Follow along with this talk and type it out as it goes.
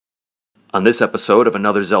On this episode of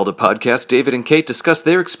another Zelda podcast, David and Kate discuss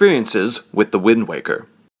their experiences with the Wind Waker.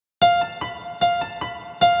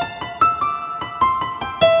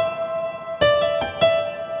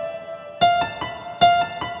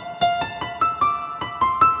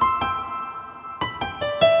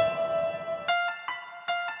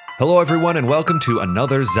 Hello, everyone, and welcome to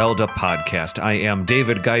another Zelda podcast. I am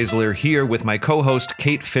David Geisler here with my co-host,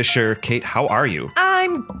 Kate Fischer. Kate, how are you?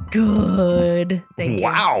 I'm good. Thank you.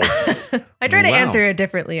 Wow. I try to answer it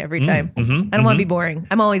differently every time. I don't want to be boring.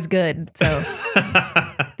 I'm always good. So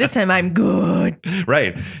this time I'm good.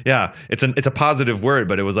 Right. Yeah. It's a positive word,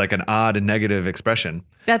 but it was like an odd and negative expression.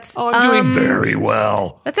 That's I'm doing very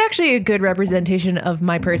well. That's actually a good representation of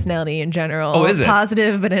my personality in general. Oh, is it?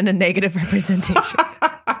 Positive, but in a negative representation.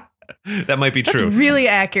 That might be true. That's really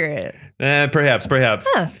accurate. Perhaps.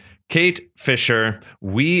 Huh. Kate Fischer,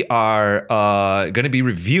 we are going to be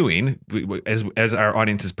reviewing, as our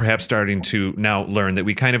audience is perhaps starting to now learn, that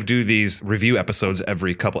we kind of do these review episodes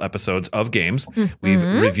every couple episodes of games. We've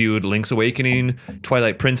reviewed Link's Awakening,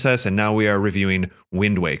 Twilight Princess, and now we are reviewing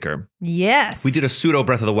Wind Waker. Yes. We did a pseudo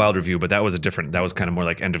Breath of the Wild review, but that was kind of more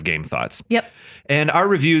like end of game thoughts. Yep. And our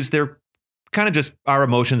reviews, they're kind of just our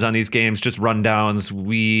emotions on these games, just rundowns.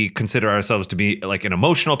 We consider ourselves to be like an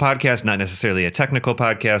emotional podcast, not necessarily a technical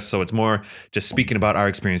podcast. So it's more just speaking about our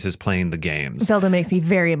experiences playing the games. Zelda makes me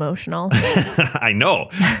very emotional. I know.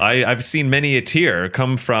 I've seen many a tear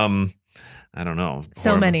come from, I don't know.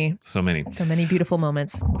 So many beautiful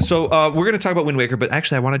moments. So we're going to talk about Wind Waker, but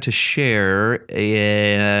actually I wanted to share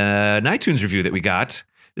an iTunes review that we got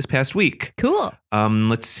this past week. Cool.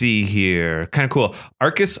 Let's see here. Kind of cool.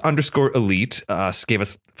 Arcus_Elite gave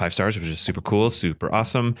us 5 stars, which is super cool, super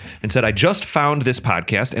awesome, and said, I just found this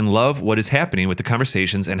podcast and love what is happening with the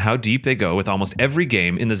conversations and how deep they go with almost every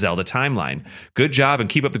game in the Zelda timeline. Good job and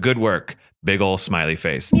keep up the good work. Big ol' smiley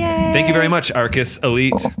face. Yay. Thank you very much,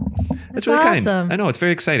 Arcus_Elite. That's really awesome. kind. I know, it's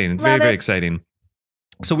very exciting. It's very exciting.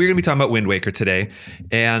 So we're going to be talking about Wind Waker today.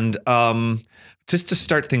 And just to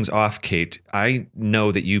start things off, Kate, I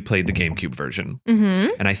know that you played the GameCube version.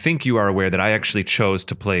 And I think you are aware that I actually chose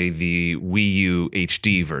to play the Wii U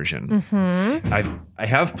HD version. I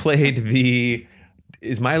have played the...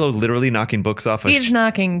 Is Milo literally knocking books off? He's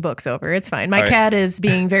knocking books over. It's fine. My cat is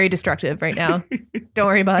being very destructive right now. Don't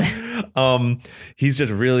worry about it. He's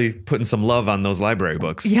just really putting some love on those library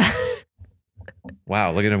books. Yeah.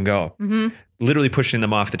 Wow, look at him go. Literally pushing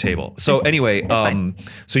them off the table. So anyway,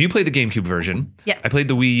 so you played the GameCube version. Yeah. I played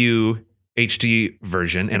the Wii U HD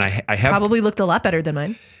version, and I have probably looked a lot better than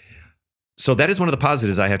mine. So that is one of the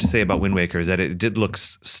positives I have to say about Wind Waker, is that it did look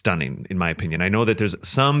stunning, in my opinion. I know that there's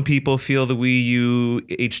some people feel the Wii U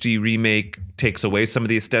HD remake takes away some of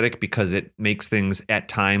the aesthetic because it makes things at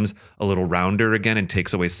times a little rounder again and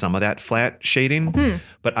takes away some of that flat shading.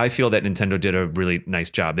 But I feel that Nintendo did a really nice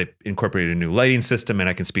job. They incorporated a new lighting system, and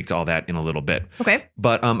I can speak to all that in a little bit. Okay.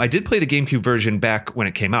 But I did play the GameCube version back when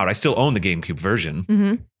it came out. I still own the GameCube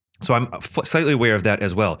version. So I'm slightly aware of that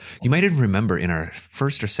as well. You might even remember in our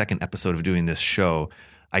first or second episode of doing this show,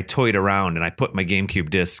 I toyed around and I put my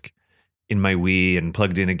GameCube disc in my Wii and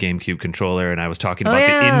plugged in a GameCube controller, and I was talking about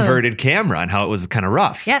the inverted camera and how it was kind of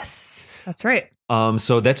rough. Yes, that's right.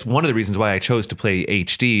 So that's one of the reasons why I chose to play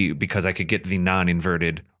HD, because I could get the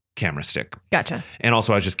non-inverted camera stick. Gotcha. And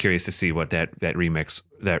also I was just curious to see what that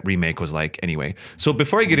remake was like anyway. So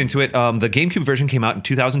before I get into it, the GameCube version came out in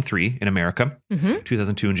 2003 in America,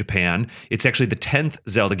 2002 in Japan. It's actually the 10th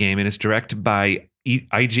Zelda game, and it's directed by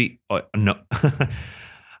Eiji Aonuma.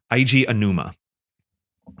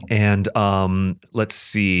 And let's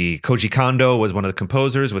see, Koji Kondo was one of the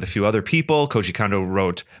composers with a few other people. Koji Kondo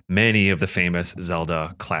wrote many of the famous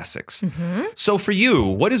Zelda classics. So for you,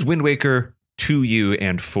 what is Wind Waker to you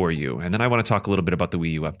and for you? And then I want to talk a little bit about the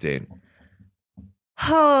Wii U update.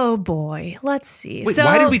 Oh boy, let's see. Wait, so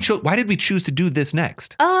why did we choose to do this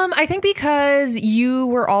next? I think because you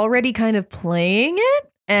were already kind of playing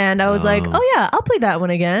it, and I was like, oh yeah, I'll play that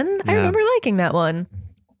one again. I remember liking that one.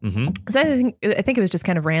 So I think it was just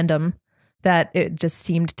kind of random that it just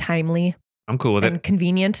seemed timely. I'm cool with it.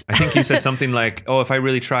 Convenient. I think you said something like, oh, if I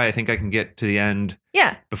really try, I think I can get to the end.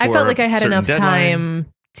 Yeah, I felt like I had enough time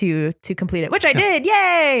to complete it, which I did.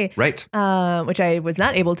 Yay! Right. Which I was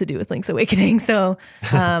not able to do with Link's Awakening. So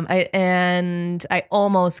I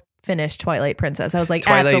almost finished Twilight Princess. I was like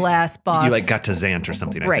at the last boss. You like got to Zant or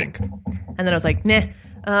something, I think. And then I was like, nah,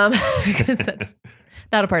 because that's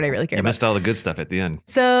not a part I really care about. You missed all the good stuff at the end.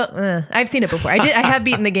 So I've seen it before. I have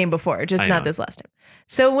beaten the game before, just not this last time.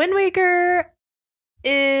 So Wind Waker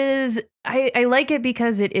is, I like it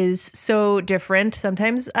because it is so different.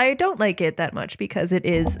 Sometimes I don't like it that much because it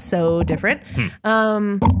is so different.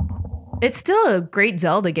 It's still a great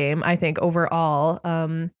Zelda game, I think, overall.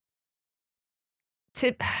 I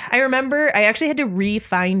remember I actually had to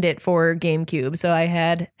re-find it for GameCube. So I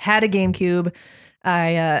had a GameCube.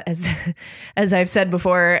 As I've said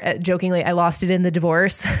before, jokingly, I lost it in the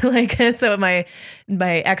divorce. So my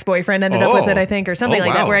ex-boyfriend ended up with it, I think, or something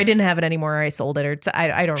like that, where I didn't have it anymore. Or I sold it, or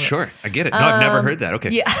I don't know. Sure, I get it. No, I've never heard that. Okay.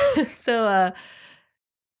 Yeah. So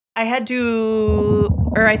I had to,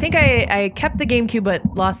 or I think I kept the GameCube but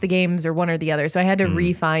lost the games, or one or the other. So I had to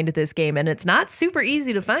re-find this game, and it's not super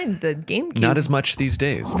easy to find the GameCube. Not as much these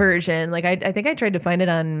days. Version. Like I think I tried to find it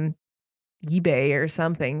on eBay or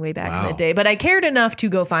something way back in the day, but I cared enough to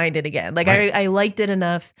go find it again. Like I liked it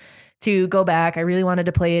enough to go back. I really wanted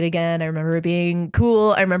to play it again. I remember it being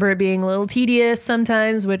cool. I remember it being a little tedious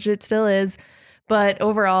sometimes, which it still is. But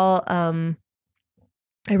overall,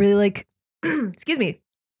 I really like, excuse me,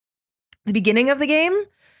 the beginning of the game.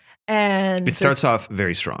 And it starts off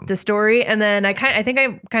very strong. The story. And then I think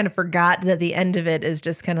I kind of forgot that the end of it is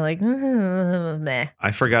just kind of like, meh. I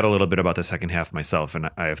forgot a little bit about the second half myself, and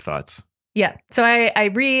I have thoughts. Yeah. So I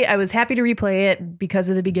was happy to replay it because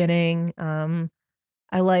of the beginning.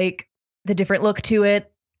 I like the different look to it.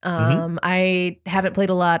 I haven't played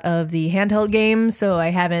a lot of the handheld games, so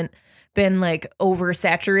I haven't been like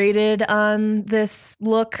oversaturated on this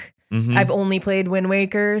look. I've only played Wind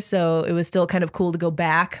Waker, so it was still kind of cool to go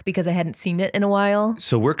back because I hadn't seen it in a while.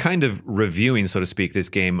 So we're kind of reviewing, so to speak, this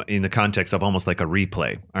game in the context of almost like a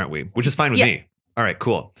replay, aren't we? Which is fine with me. All right,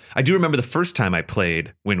 cool. I do remember the first time I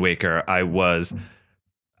played Wind Waker, I was,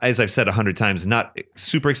 as I've said 100 times, not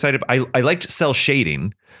super excited. I liked cell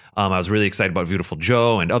shading. I was really excited about Beautiful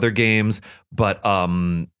Joe and other games, but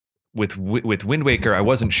with Wind Waker, I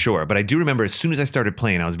wasn't sure. But I do remember as soon as I started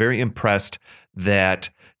playing, I was very impressed that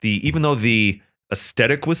even though the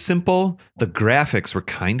aesthetic was simple, the graphics were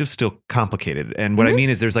kind of still complicated. And what I mean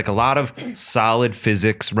is there's like a lot of solid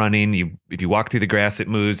physics running. If you walk through the grass, it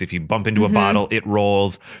moves. If you bump into a bottle, it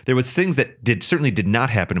rolls. There was things that certainly did not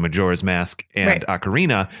happen in Majora's Mask and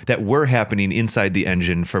Ocarina that were happening inside the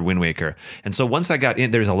engine for Wind Waker. And so once I got in,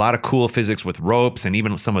 there's a lot of cool physics with ropes, and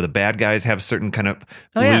even some of the bad guys have certain kind of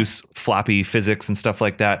loose, floppy physics and stuff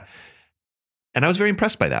like that. And I was very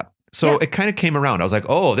impressed by that. So it kind of came around. I was like,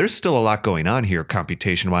 oh, there's still a lot going on here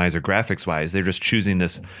computation-wise or graphics-wise. They're just choosing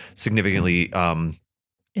this significantly...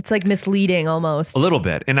 it's like misleading almost. A little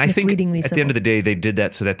bit. And I think at the end of the day, they did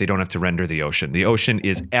that so that they don't have to render the ocean. The ocean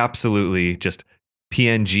is absolutely just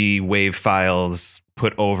PNG wave files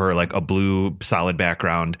put over like a blue solid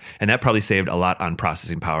background. And that probably saved a lot on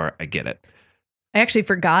processing power. I get it. I actually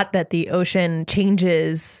forgot that the ocean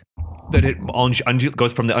changes... That it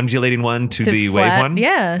goes from the undulating one to the flat, wave one?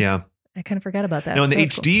 Yeah. I kind of forgot about that. No, in the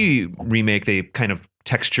HD remake, they kind of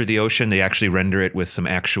texture the ocean. They actually render it with some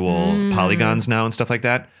actual polygons now and stuff like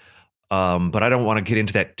that. But I don't want to get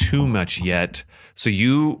into that too much yet. So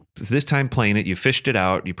this time playing it, you fished it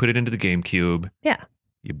out, you put it into the GameCube. Yeah.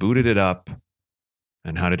 You booted it up.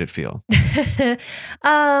 And how did it feel? Like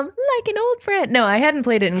an old friend. No, I hadn't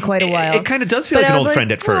played it in quite a while. It kind of does feel like an old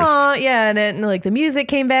friend at first. Yeah, and like the music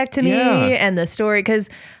came back to me and the story, because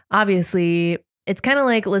obviously it's kind of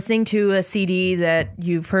like listening to a CD that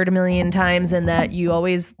you've heard a million times and that you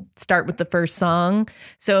always start with the first song.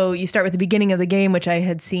 So you start with the beginning of the game, which I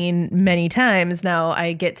had seen many times. Now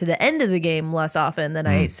I get to the end of the game less often than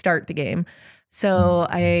I start the game. So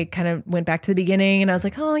I kind of went back to the beginning and I was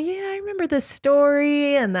like, oh yeah, I remember this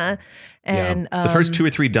story and that. And the first 2 or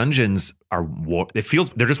 3 dungeons are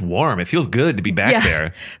they're just warm. It feels good to be back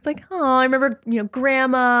there. It's like, oh, I remember,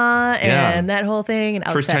 Grandma and that whole thing and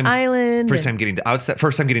Outset Island. First time getting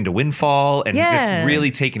to Windfall and just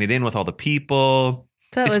really taking it in with all the people.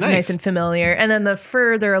 So it was nice and familiar. And then the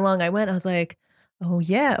further along I went, I was like, oh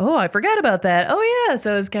yeah. Oh, I forgot about that. Oh yeah.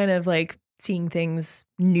 So it was kind of like seeing things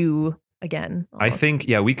new again. Almost. I think,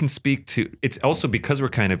 we can speak to, it's also because we're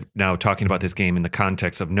kind of now talking about this game in the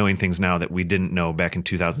context of knowing things now that we didn't know back in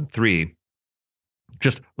 2003.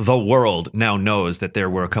 Just the world now knows that there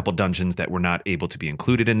were a couple dungeons that were not able to be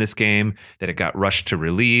included in this game, that it got rushed to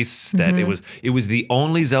release, that it was the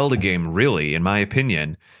only Zelda game really, in my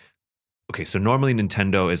opinion. Okay, so normally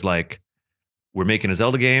Nintendo is like, we're making a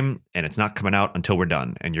Zelda game and it's not coming out until we're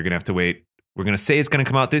done. And you're going to have to wait. We're going to say it's going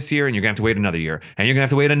to come out this year and you're going to have to wait another year. And you're going to have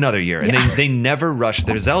to wait another year. And they never rush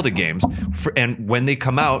their Zelda games. And when they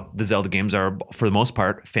come out, the Zelda games are, for the most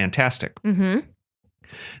part, fantastic.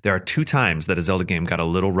 There are 2 times that a Zelda game got a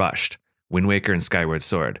little rushed. Wind Waker and Skyward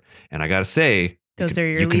Sword. And I got to say,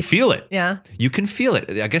 you can feel it. Yeah. You can feel it.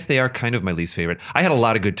 I guess they are kind of my least favorite. I had a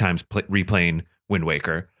lot of good times replaying Wind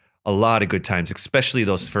Waker. A lot of good times, especially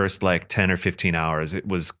those first like 10 or 15 hours. It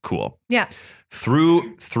was cool. Yeah.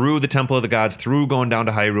 through the Temple of the Gods, through going down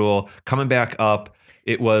to Hyrule, coming back up.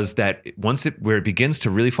 It was that where it begins to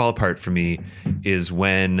really fall apart for me is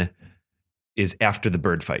after the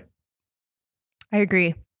bird fight. I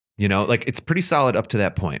agree. You know, like it's pretty solid up to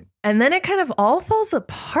that point. And then it kind of all falls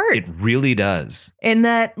apart. It really does. In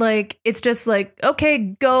that, like, it's just like, okay,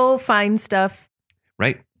 go find stuff.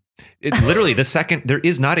 Right. It literally there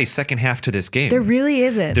is not a second half to this game. There really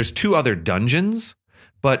isn't. There's 2 other dungeons.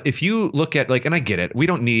 But if you look at and I get it, we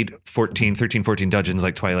don't need 13 dungeons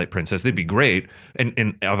like Twilight Princess. They'd be great.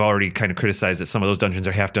 And I've already kind of criticized that some of those dungeons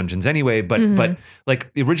are half dungeons anyway. But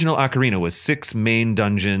like the original Ocarina was 6 main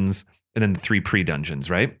dungeons and then 3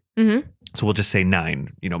 pre-dungeons, right? Mm-hmm. So we'll just say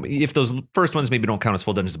 9. You know, if those first ones maybe don't count as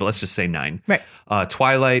full dungeons, but let's just say 9. Right.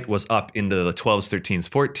 Twilight was up into the 12s, 13s,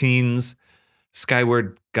 14s.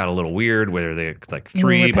 Skyward got a little weird, where it's like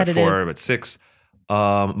 3, but 4, but 6.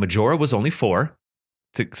 Majora was only 4.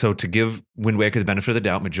 So to give Wind Waker the benefit of the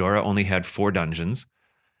doubt, Majora only had 4 dungeons.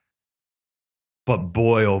 But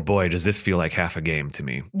boy, oh boy, does this feel like half a game to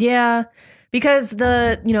me. Yeah, because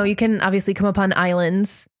you can obviously come upon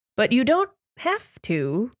islands, but you don't have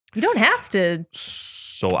to. You don't have to.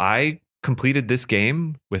 So I completed this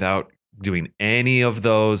game without doing any of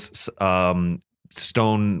those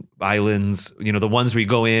stone islands, the ones where you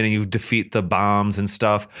go in and you defeat the bombs and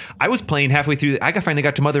stuff. I was playing halfway through. I finally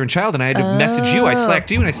got to Mother and Child, and I had to message you. I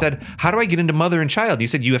slacked you and I said, how do I get into Mother and Child? You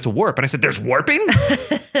said you have to warp. And I said, there's warping?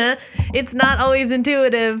 It's not always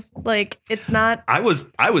intuitive. Like, it's not. I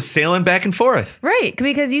was sailing back and forth. Right.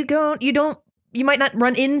 Because you might not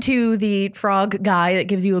run into the frog guy that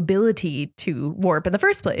gives you ability to warp in the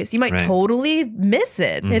first place. You might totally miss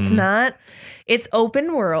it. Mm-hmm. It's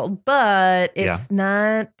open world, but it's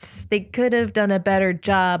not, they could have done a better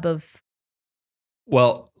job of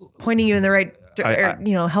pointing you in the right,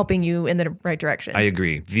 helping you in the right direction. I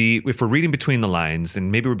agree. If we're reading between the lines,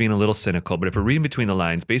 and maybe we're being a little cynical, but if we're reading between the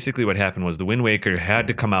lines, basically what happened was the Wind Waker had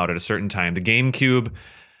to come out at a certain time. The GameCube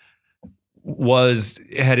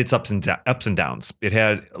had its ups and downs. It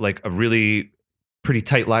had like a really pretty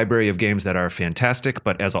tight library of games that are fantastic,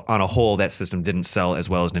 but on a whole, that system didn't sell as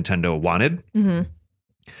well as Nintendo wanted. Mm-hmm.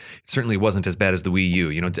 It certainly wasn't as bad as the Wii U.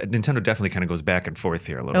 Nintendo definitely kind of goes back and forth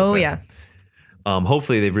here a little bit. Oh, yeah.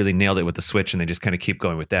 Hopefully they've really nailed it with the Switch and they just kind of keep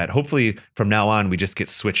going with that. Hopefully from now on, we just get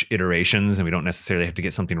Switch iterations and we don't necessarily have to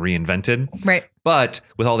get something reinvented. Right. But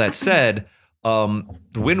with all that said, the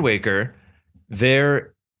Wind Waker,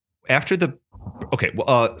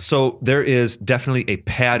 so there is definitely a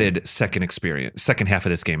padded second experience. Second half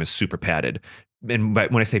of this game is super padded. And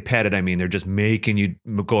when I say padded, I mean they're just making you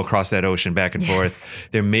go across that ocean back and forth.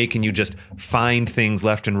 They're making you just find things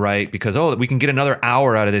left and right because, we can get another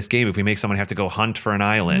hour out of this game if we make someone have to go hunt for an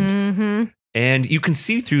island. Mm-hmm. And you can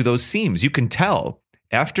see through those seams. You can tell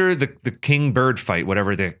after the king bird fight,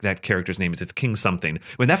 whatever that character's name is, it's King something.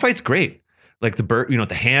 When that fight's great. Like the bird,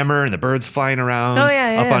 the hammer and the birds flying around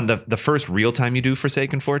on the first real time you do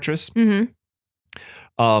Forsaken Fortress. Mm-hmm.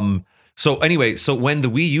 So when the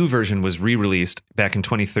Wii U version was re-released back in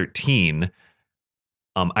 2013,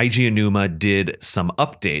 Eiji Aonuma did some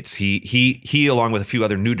updates. He along with a few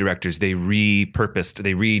other new directors, they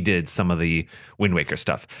redid some of the Wind Waker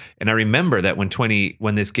stuff. And I remember that when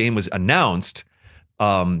this game was announced,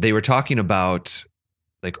 they were talking about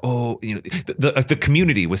like, the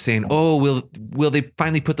community was saying, will they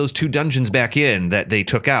finally put those 2 dungeons back in that they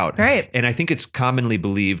took out? Right. And I think it's commonly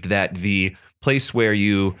believed that the place where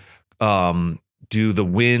you do the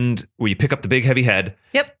wind, where you pick up the big heavy head,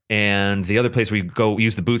 and the other place where you go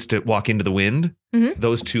use the boots to walk into the wind,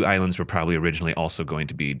 those 2 islands were probably originally also going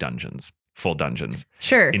to be dungeons, full dungeons.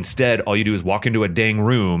 Sure. Instead, all you do is walk into a dang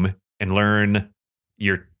room and learn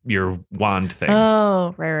your wand thing.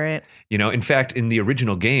 Oh, right. In fact, in the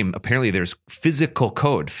original game, apparently there's physical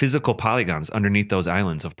polygons underneath those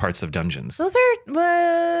islands of parts of dungeons. Those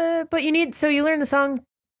are, but you learn the song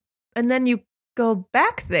and then you go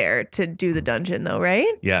back there to do the dungeon though, right?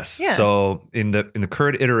 Yes. Yeah. So in the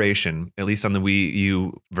current iteration, at least on the Wii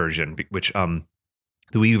U version, which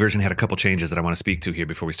the Wii U version had a couple changes that I want to speak to here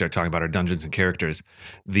before we start talking about our dungeons and characters.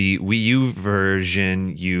 The Wii U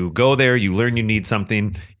version, you go there, you learn you need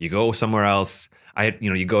something, you go somewhere else.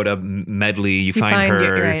 You go to Medley, you find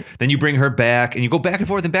her, then you bring her back, and you go back and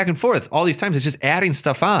forth and back and forth. All these times, it's just adding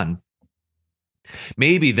stuff on.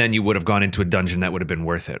 Maybe then you would have gone into a dungeon that would have been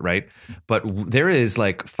worth it, right? But there is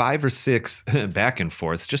like 5 or 6 back and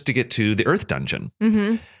forths just to get to the Earth dungeon.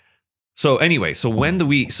 Mm-hmm. So anyway, when the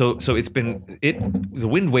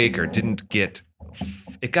Wind Waker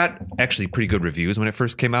it got actually pretty good reviews when it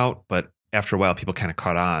first came out, but after a while, people kind of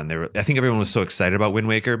caught on. I think everyone was so excited about Wind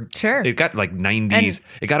Waker. Sure. It got like 90s.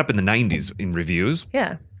 It got up in the 90s in reviews.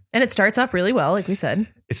 Yeah. And it starts off really well, like we said.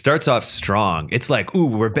 It starts off strong. It's like, ooh,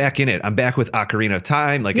 we're back in it. I'm back with Ocarina of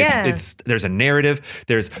Time. Like there's a narrative.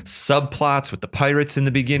 There's subplots with the pirates in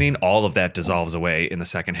the beginning. All of that dissolves away in the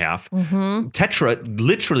second half. Mm-hmm. Tetra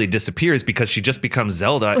literally disappears because she just becomes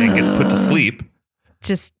Zelda and gets put to sleep.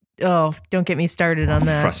 Don't get me started on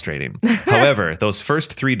that. Frustrating. However, those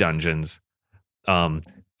first 3 dungeons,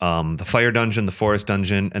 the fire dungeon, the forest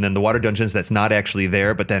dungeon, and then the water dungeons that's not actually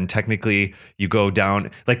there, but then technically you go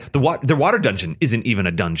down, like the water dungeon isn't even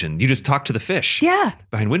a dungeon. You just talk to the fish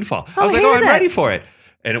behind Windfall. I was like, I'm ready for it.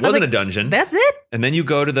 And it wasn't a dungeon. That's it. And then you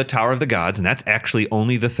go to the Tower of the Gods, and that's actually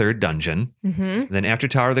only the 3rd dungeon. Mm-hmm. And then after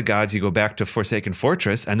Tower of the Gods, you go back to Forsaken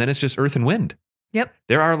Fortress, and then it's just Earth and Wind. Yep.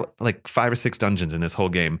 There are like 5 or 6 dungeons in this whole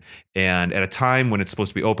game. And at a time when it's supposed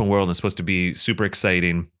to be open world and it's supposed to be super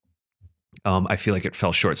exciting, I feel like it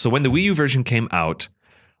fell short. So when the Wii U version came out,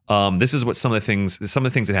 this is what some of the things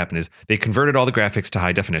that happened is they converted all the graphics to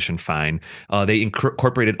high definition. Fine. They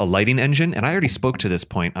incorporated a lighting engine, and I already spoke to this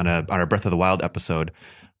point on our Breath of the Wild episode.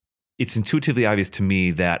 It's intuitively obvious to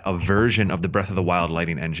me that a version of the Breath of the Wild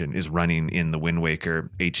lighting engine is running in the Wind Waker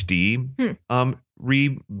HD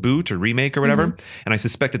reboot or remake or whatever. Mm-hmm. And I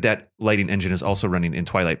suspect that lighting engine is also running in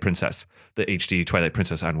Twilight Princess, the HD Twilight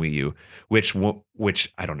Princess on Wii U,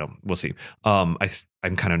 which I don't know. We'll see. I'm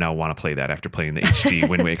kind of now want to play that after playing the HD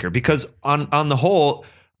Wind Waker, because on the whole,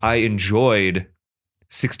 I enjoyed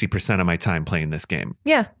 60% of my time playing this game.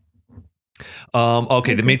 Yeah.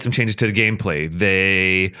 Okay, they made some changes to the gameplay.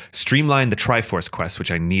 They streamlined the Triforce quest, which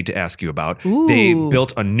I need to ask you about. Ooh. They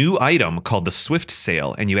built a new item called the Swift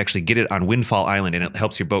Sail, and you actually get it on Windfall Island, and it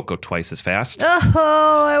helps your boat go twice as fast.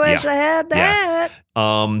 Oh, I wish I had that.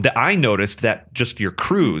 Yeah. I noticed that just your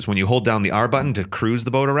cruise, when you hold down the R button to cruise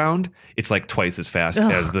the boat around, it's like twice as fast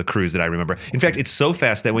as the cruise that I remember. In fact, it's so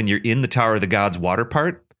fast that when you're in the Tower of the Gods water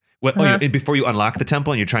part, before you unlock the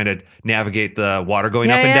temple and you're trying to navigate the water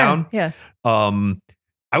going up and down. Yeah.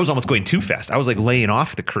 I was almost going too fast. I was like laying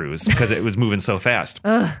off the cruise because it was moving so fast.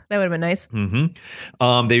 That would have been nice.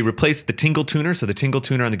 Mm-hmm. They replaced the Tingle Tuner. So the Tingle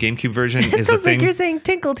Tuner on the GameCube version is the thing. It sounds like you're saying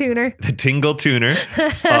Tinkle Tuner. The Tingle Tuner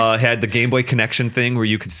had the Game Boy Connection thing where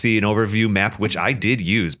you could see an overview map, which I did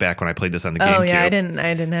use back when I played this on the GameCube. Oh yeah, I didn't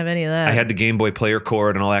have any of that. I had the Game Boy Player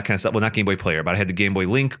cord and all that kind of stuff. Well, not Game Boy Player, but I had the Game Boy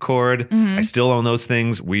Link cord. Mm-hmm. I still own those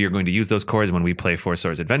things. We are going to use those cords when we play Four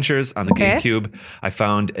Swords Adventures on the GameCube. I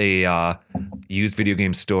found a used video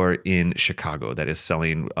game store in Chicago that is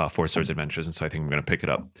selling Four Swords Adventures, and so I think I'm going to pick it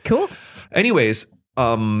up. Cool. Anyways,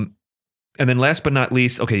 and then last but not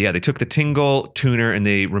least, they took the Tingle Tuner and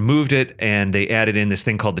they removed it, and they added in this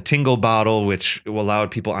thing called the Tingle Bottle, which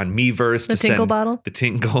allowed people on Miiverse to send the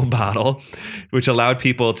Tingle Bottle, which allowed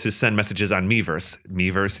people to send messages on Miiverse.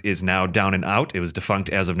 Miiverse is now down and out. It was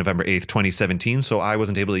defunct as of November 8th, 2017, so I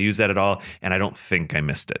wasn't able to use that at all, and I don't think I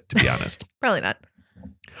missed it, to be honest. Probably not.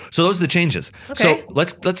 So those are the changes. Okay. So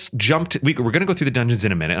let's jump to, we're going to go through the dungeons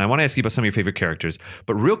in a minute, and I want to ask you about some of your favorite characters.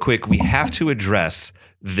 But real quick, we have to address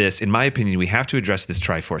this. In my opinion, we have to address this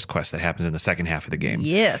Triforce quest that happens in the second half of the game.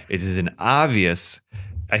 Yes. It is an obvious,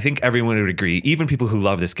 I think everyone would agree, even people who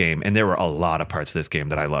love this game, and there were a lot of parts of this game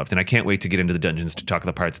that I loved, and I can't wait to get into the dungeons to talk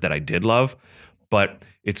the parts that I did love. But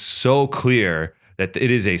it's so clear that it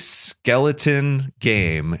is a skeleton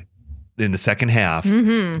game in the second half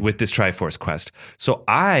with this Triforce quest. So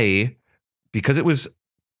because it was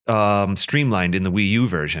streamlined in the Wii U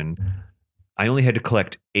version, I only had to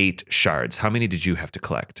collect 8 shards. How many did you have to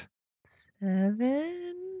collect?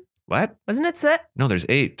 7. What? Wasn't it set? No, there's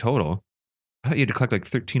 8 total. I thought you had to collect like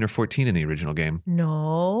 13 or 14 in the original game.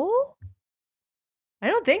 No. I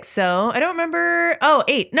don't think so. I don't remember. Oh,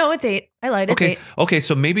 8. No, it's 8. I lied. It's 8. Okay,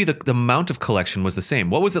 so maybe the amount of collection was the same.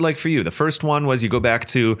 What was it like for you? The first one was you go back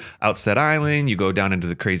to Outset Island, you go down into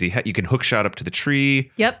the crazy, you can hook shot up to the tree.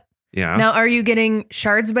 Yep. Yeah. Now, are you getting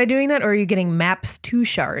shards by doing that, or are you getting maps to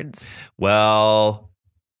shards? Well,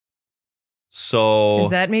 so is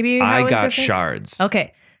that maybe how I got different? shards.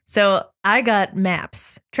 Okay. So I got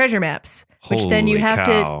maps, treasure maps, which then you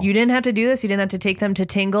didn't have to do this. You didn't have to take them to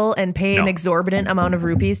Tingle and pay an exorbitant amount of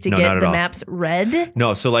rupees to get the maps read.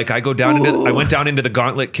 No. So like I went down into the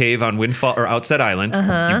Gauntlet Cave on Windfall or Outset Island.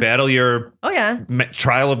 You battle your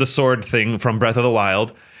Trial of the Sword thing from Breath of the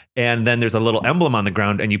Wild. And then there's a little emblem on the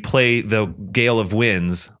ground and you play the Gale of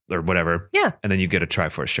Winds or whatever. Yeah. And then you get a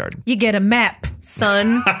Triforce shard. You get a map,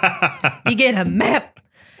 son. You get a map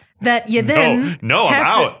that you then No, I'm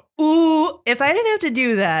out. If I didn't have to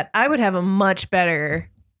do that, I would have a much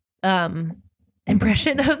better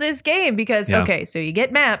impression of this game because, so you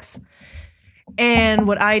get maps And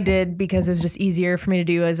what I did, because it was just easier for me to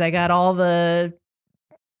do, is I got all the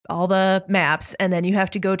maps, and then you have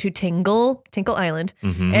to go to Tinkle Island,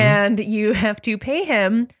 and you have to pay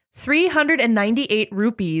him 398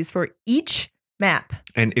 rupees for each map.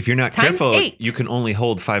 And if you're not Times careful, 8. you can only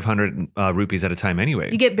hold 500 rupees at a time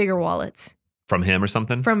anyway. You get bigger wallets. From him or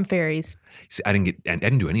something? From fairies. See, I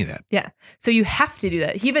didn't do any of that. Yeah. So you have to do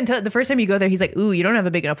that. He even the first time you go there, he's like, ooh, you don't have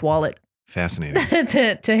a big enough wallet. Fascinating.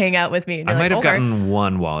 to hang out with me. I might have gotten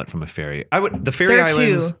one wallet from a fairy. The fairy there are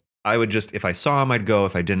islands, 2. I would just, if I saw them, I'd go.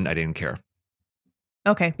 If I didn't care.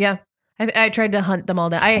 Okay. Yeah. I tried to hunt them all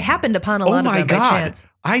down. I happened upon a lot of them by chance.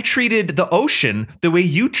 I treated the ocean the way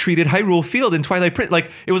you treated Hyrule Field in Twilight Princess.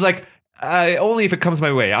 Like, it was like, only if it comes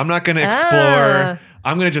my way. I'm not going to explore.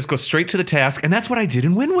 I'm going to just go straight to the task. And that's what I did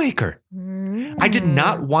in Wind Waker. I did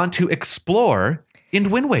not want to explore in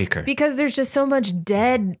Wind Waker. Because there's just so much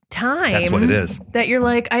dead time. That's what it is. That you're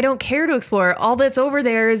like, I don't care to explore. All that's over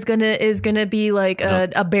there is gonna be like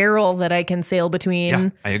a barrel that I can sail between. Yeah,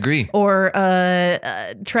 I agree. Or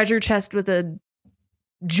a treasure chest with a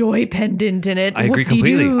joy pendant in it. I agree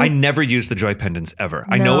completely. I never use the joy pendants ever.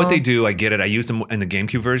 I know what they do. I get it. I used them in the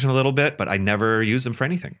GameCube version a little bit, but I never use them for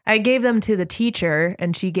anything. I gave them to the teacher,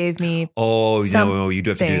 and she gave me. Oh no, you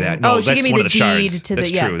do have to do that. No, she that's gave me one the of the deed shards. to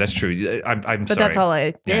That's the true. That's true. I'm sorry. But that's all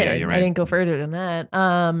I did. Yeah, you're right. I didn't go further than that.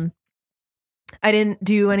 I didn't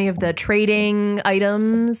do any of the trading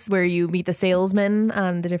items where you meet the salesman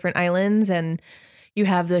on the different islands, and you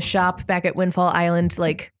have the shop back at Windfall Island to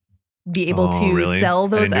like be able to sell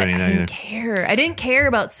those. I didn't care. I didn't care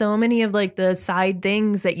about so many of like the side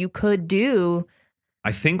things that you could do.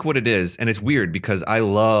 I think what it is, and it's weird because I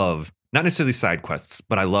love not necessarily side quests,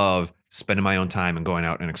 but I love spending my own time and going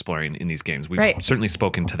out and exploring in these games. We've certainly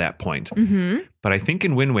spoken to that point. But I think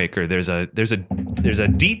in Wind Waker, there's a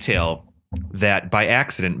detail that by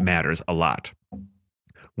accident matters a lot.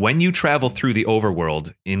 When you travel through the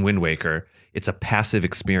overworld in Wind Waker, it's a passive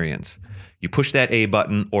experience. You push that A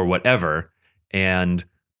button or whatever, and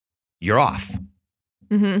you're off.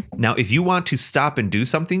 Now, if you want to stop and do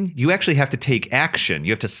something, you actually have to take action.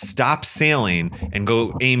 You have to stop sailing and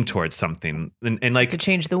go aim towards something. And like to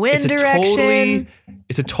change the wind direction.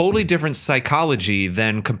 It's a totally different psychology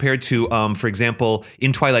than compared to, for example,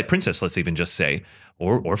 in Twilight Princess, let's even just say,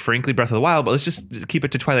 or frankly, Breath of the Wild, but let's just keep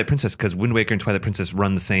it to Twilight Princess because Wind Waker and Twilight Princess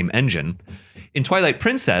run the same engine. In Twilight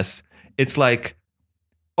Princess, it's like,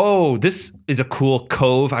 oh, this is a cool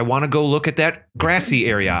cove. I want to go look at that grassy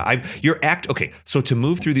area. Okay, so to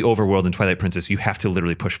move through the overworld in Twilight Princess, you have to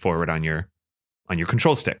literally push forward on your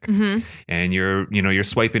control stick, and you're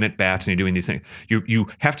swiping at bats and you're doing these things. You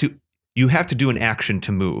have to do an action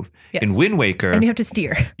to move. Yes. In Wind Waker, and you have to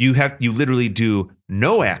steer. You literally do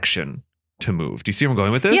no action to move. Do you see where I'm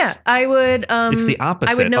going with this? Yeah, I would. It's the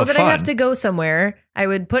opposite. I would know of that fun. I have to go somewhere. I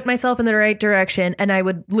would put myself in the right direction, and I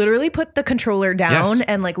would literally put the controller down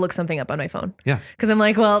and like look something up on my phone. Yeah, because I'm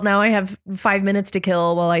like, well, now I have 5 minutes to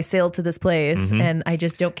kill while I sail to this place, and I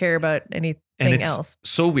just don't care about anything else.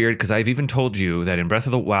 So weird because I've even told you that in Breath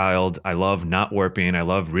of the Wild, I love not warping. I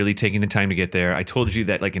love really taking the time to get there. I told you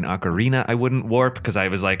that like in Ocarina, I wouldn't warp because I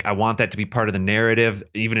was like, I want that to be part of the narrative.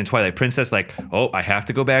 Even in Twilight Princess, like, oh, I have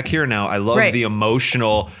to go back here now. I love the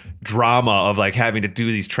emotional drama of like having to do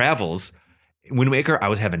these travels. Wind Waker, I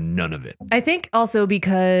was having none of it. I think also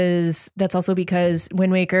because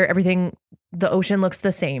Wind Waker, the ocean looks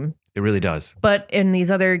the same. It really does. But in these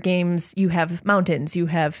other games, you have mountains, you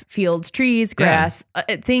have fields, trees, grass,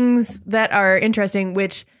 things that are interesting,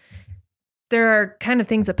 which there are kind of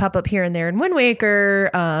things that pop up here and there in Wind Waker,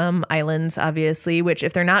 islands, obviously, which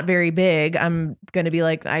if they're not very big, I'm going to be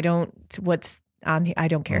like, what's on here? I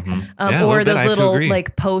don't care. Or those little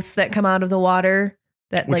like posts that come out of the water.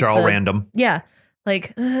 Which are all random. Yeah.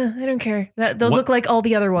 Like, I don't care. Those look like all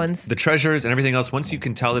the other ones. The treasures and everything else, once you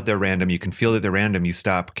can tell that they're random, you can feel that they're random, you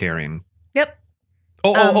stop caring. Yep.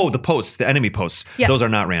 The posts, the enemy posts. Yeah. Those are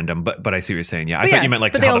not random, but I see what you're saying. Yeah, I thought you meant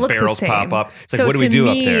like how the barrels pop up. It's like, what do we do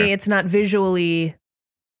up there? To me, it's not visually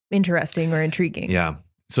interesting or intriguing. Yeah.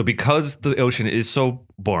 So because the ocean is so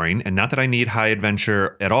boring, and not that I need high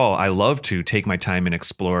adventure at all, I love to take my time and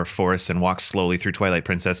explore forests and walk slowly through Twilight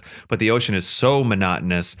Princess, but the ocean is so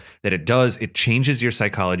monotonous that it changes your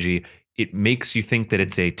psychology. It makes you think that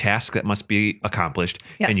it's a task that must be accomplished,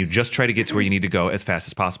 and you just try to get to where you need to go as fast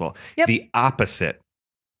as possible. Yep. The opposite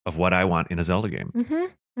of what I want in a Zelda game.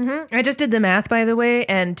 I just did the math, by the way,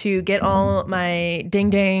 and to get all my Ding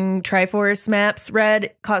Dang Triforce maps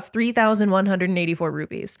read cost 3,184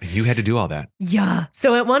 rupees. You had to do all that. Yeah.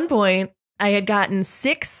 So at one point, I had gotten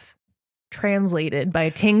 6 translated by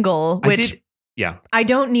Tingle, which Yeah. I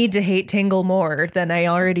don't need to hate Tingle more than I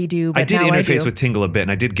already do. But I did now interface I do. with Tingle a bit, and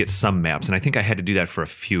I did get some maps, and I think I had to do that for a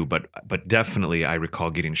few, but definitely I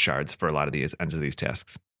recall getting shards for a lot of these ends of these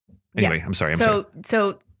tasks. Anyway, Yeah. I'm sorry. So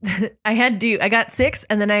I got 6,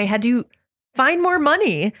 and then I had to find more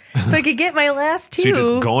money so I could get my last 2. So you're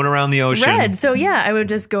just going around the ocean. Red. So yeah, I would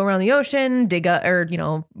just go around the ocean, dig up, or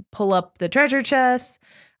pull up the treasure chest.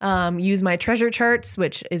 Use my treasure charts,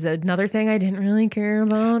 which is another thing I didn't really care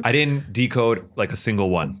about. I didn't decode like a single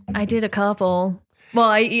one. I did a couple. Well,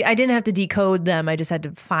 I didn't have to decode them. I just had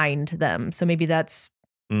to find them. So maybe that's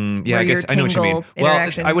yeah, I guess I know what you mean. Well,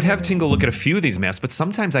 I would have Tingle look at a few of these maps, but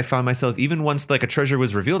sometimes I found myself, even once like a treasure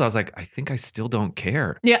was revealed, I was like, I think I still don't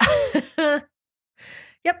care. Yeah.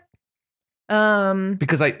 Yep.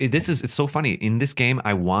 Because it's so funny. In this game,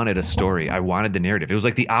 I wanted a story. I wanted the narrative. It was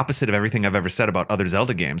like the opposite of everything I've ever said about other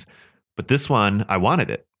Zelda games. But this one, I wanted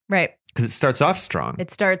it. Right. Because it starts off strong. It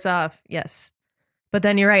starts off, yes. But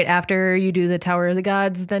then you're right. After you do the Tower of the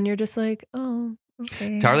Gods, then you're just like, oh,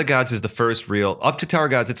 okay. Tower of the Gods is the first real. Up to Tower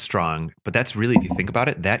of Gods, it's strong. But that's really, if you think about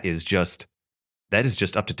it, that is just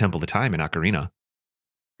up to Temple of Time in Ocarina.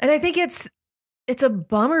 And I think it's a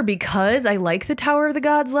bummer because I like the Tower of the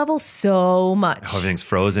Gods level so much. Oh, everything's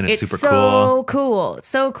frozen. It's super so cool. It's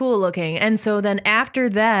so cool looking. And so then after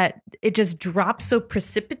that, it just drops so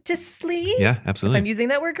precipitously. Yeah, absolutely. If I'm using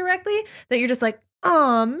that word correctly, that you're just like,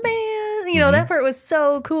 oh man, that part was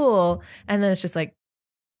so cool. And then it's just like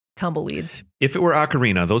tumbleweeds. If it were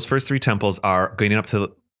Ocarina, those first 3 temples are going up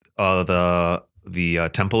to the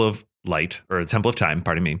Temple of Light, or the Temple of Time,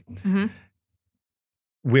 pardon me. Mm-hmm.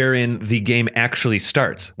 Wherein the game actually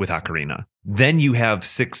starts with Ocarina. Then you have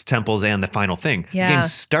 6 temples and the final thing. Yeah. The game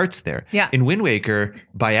starts there. Yeah. In Wind Waker,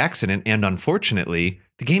 by accident and unfortunately,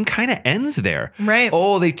 the game kind of ends there. Right.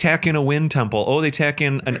 Oh, they tack in a wind temple. Oh, they tack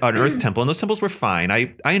in an earth temple. And those temples were fine.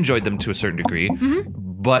 I enjoyed them to a certain degree. Mm-hmm.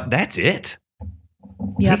 But that's it.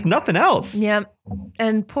 Yep. There's nothing else. Yep.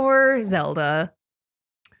 And poor Zelda.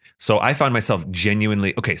 So I found myself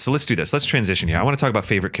genuinely, okay, so let's do this. Let's transition here. I want to talk about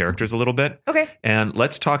favorite characters a little bit. Okay. And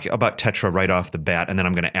let's talk about Tetra right off the bat. And then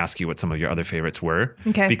I'm going to ask you what some of your other favorites were.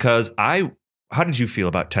 Okay. Because how did you feel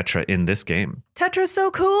about Tetra in this game? Tetra's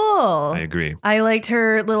so cool. I agree. I liked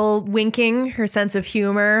her little winking, her sense of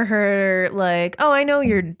humor, her like, oh, I know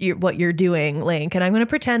you're what you're doing, Link, and I'm going to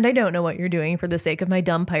pretend I don't know what you're doing for the sake of my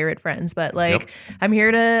dumb pirate friends. But like, I'm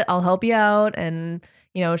here I'll help you out. And,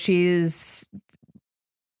 she's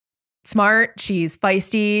smart, she's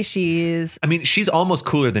feisty, she's almost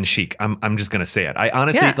cooler than Sheik. I'm just gonna say it. I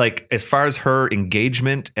honestly like, as far as her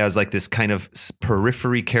engagement as like this kind of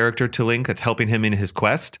periphery character to Link that's helping him in his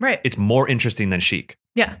quest, right? It's more interesting than Sheik.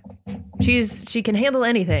 Yeah. She can handle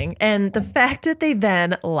anything. And the fact that they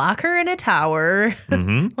then lock her in a tower,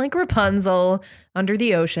 like Rapunzel, under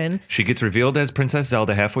the ocean. She gets revealed as Princess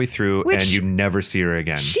Zelda halfway through, and you never see her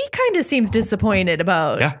again. She kind of seems disappointed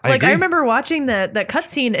about. Yeah, I agree. I remember watching that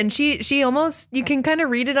cutscene, and she almost, you can kind of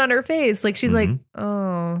read it on her face. Like she's like,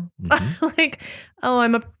 oh, like, oh,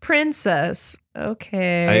 I'm a princess.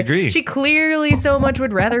 Okay. I agree. She clearly so much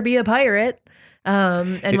would rather be a pirate.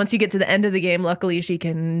 And once you get to the end of the game, luckily she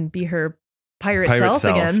can be her pirate self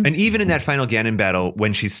again. And even in that final Ganon battle,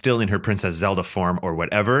 when she's still in her Princess Zelda form or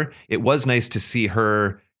whatever, it was nice to see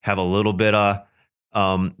her have a little bit of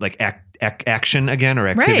like action again, or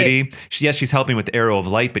activity. Right. She's helping with the Arrow of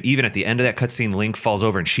Light, but even at the end of that cutscene, Link falls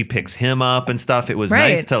over and she picks him up and stuff. It was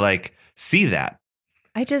nice to like see that.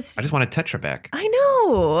 I just want to Tetra back. I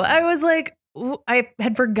know. I was like, I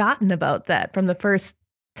had forgotten about that from the first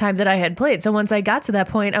time that I had played. So once I got to that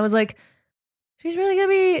point, I was like, she's really gonna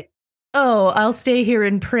be, oh, I'll stay here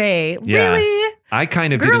and pray. Yeah. Really? I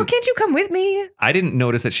kind of Girl, can't you come with me? I didn't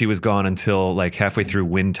notice that she was gone until like halfway through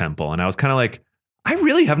Wind Temple. And I was kind of like, I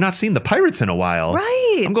really have not seen the pirates in a while.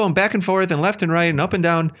 Right. I'm going back and forth and left and right and up and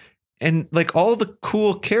down. And like all the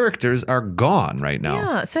cool characters are gone right now.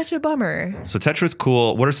 Yeah, such a bummer. So Tetra's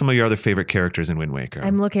cool. What are some of your other favorite characters in Wind Waker?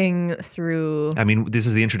 I'm looking through. I mean, this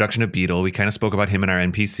is the introduction of Beetle. We kind of spoke about him in our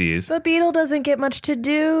NPCs. But Beetle doesn't get much to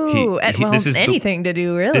do. This is anything to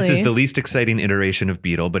do, really. This is the least exciting iteration of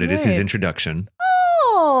Beetle, but it is his introduction.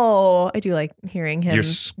 Oh, I do like hearing him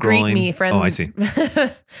greet me I see.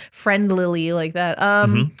 friendlily like that.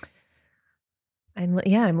 I'm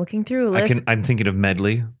looking through a list. I'm thinking of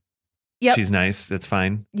Medley. Yep. She's nice. That's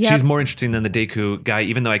fine. Yep. She's more interesting than the Deku guy,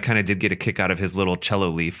 even though I kind of did get a kick out of his little cello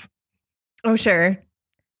leaf. Oh, sure.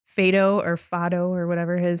 Fado or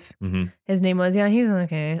whatever his name was. Yeah, he was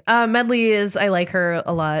okay. Medley I like her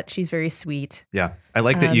a lot. She's very sweet. Yeah. I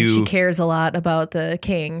like that she cares a lot about the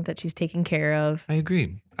king that she's taking care of. I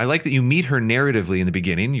agree. I like that you meet her narratively in the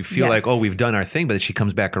beginning. You feel like, oh, we've done our thing, but she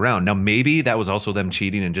comes back around. Now, maybe that was also them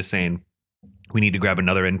cheating and just saying, we need to grab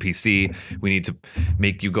another NPC. We need to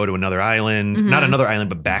make you go to another island. Not another island,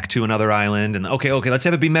 but back to another island. And okay, let's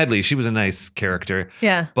have it be Medley. She was a nice character.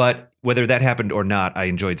 Yeah. But whether that happened or not, I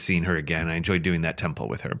enjoyed seeing her again. I enjoyed doing that temple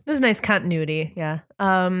with her. It was nice continuity. Yeah.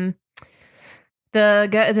 The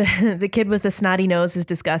guy, the kid with the snotty nose is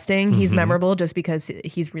disgusting. He's memorable just because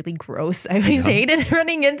he's really gross. I always hated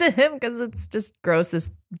running into him because it's just gross.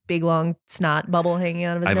 This big long snot bubble hanging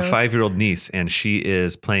out of his nose. I have a 5-year-old niece, and she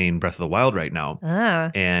is playing Breath of the Wild right now.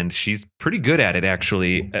 And she's pretty good at it,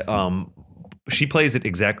 actually. She plays it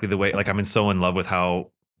exactly the way, like I'm so in love with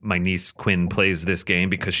how my niece Quinn plays this game,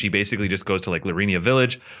 because she basically just goes to like Larinia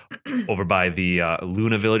Village, over by the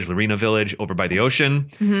Luna Village, over by the ocean.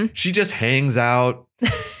 She just hangs out.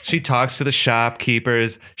 She talks to the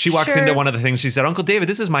shopkeepers. She walks into one of the things. She said, Uncle David,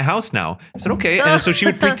 this is my house now. I said, okay. And so she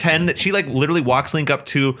would pretend that she like literally walks Link up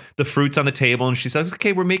to the fruits on the table, and she says,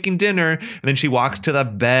 okay, we're making dinner. And then she walks to the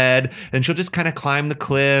bed, and she'll just kind of climb the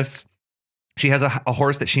cliffs. She has a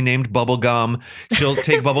horse that she named Bubblegum. She'll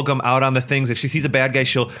take Bubblegum out on the things. If she sees a bad guy,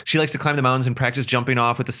 she likes to climb the mountains and practice jumping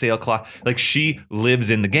off with the sailcloth. Like, she lives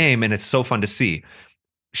in the game, and it's so fun to see.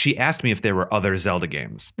 She asked me if there were other Zelda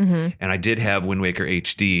games. And I did have Wind Waker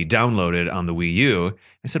HD downloaded on the Wii U.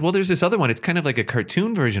 I said, well, there's this other one. It's kind of like a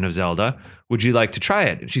cartoon version of Zelda. Would you like to try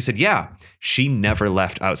it? And she said, yeah. She never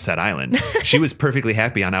left Outset Island. She was perfectly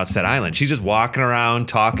happy on Outset Island. She's just walking around,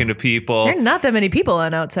 talking to people. There are not that many people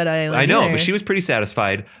on Outset Island. I know, but she was pretty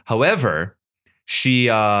satisfied. However, she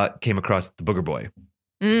came across the Booger Boy.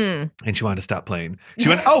 And she wanted to stop playing. She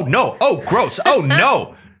went, oh, no. Oh, gross. Oh,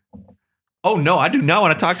 no. Oh, no, I do not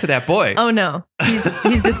want to talk to that boy. Oh, no.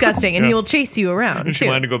 He's disgusting, and he will chase you around, She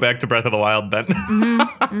wanted to go back to Breath of the Wild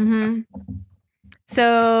then.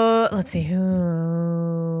 So, let's see.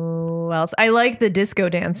 Who else? I like the disco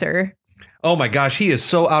dancer. Oh, my gosh. He is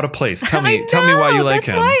so out of place. Tell me why you like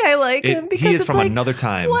him. That's why I like him. Because he is it's from like, another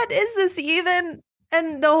time. What is this even?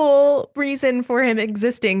 And the whole reason for him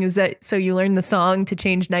existing is that so you learn the song to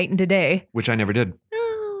change night into day. Which I never did.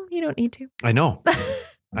 No, you don't need to. I know.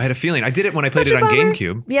 I had a feeling. I did it when I played it on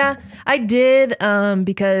GameCube. Yeah, I did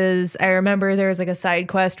because I remember there was like a side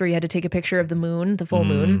quest where you had to take a picture of the moon, the full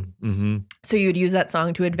moon. So you would use that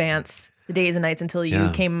song to advance the days and nights until you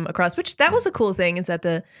came across, which that was a cool thing, is that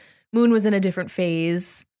the moon was in a different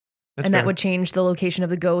phase. That's and fair. That would change the location of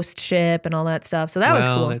the ghost ship and all that stuff. So that was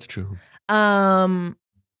cool. That's true.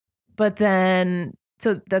 But then...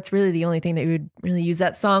 So that's really the only thing that you would really use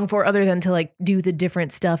that song for, other than to like do the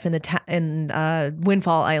different stuff in the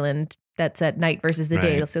Windfall Island that's at night versus the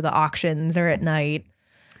day. So the auctions are at night.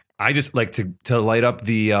 I just like to light up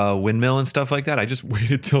the windmill and stuff like that. I just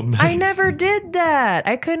waited till night. I never did that.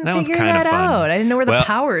 I couldn't figure that out. I didn't know where the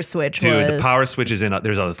power switch was. Dude, the power switch is in.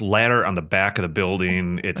 There's this ladder on the back of the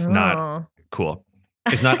building. It's not cool.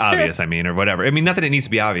 It's not obvious, I mean, or whatever. I mean, not that it needs to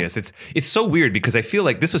be obvious. It's so weird because I feel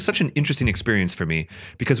like this was such an interesting experience for me,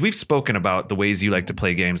 because we've spoken about the ways you like to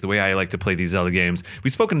play games, the way I like to play these Zelda games.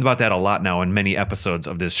 We've spoken about that a lot now in many episodes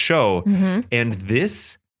of this show. And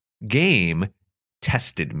this game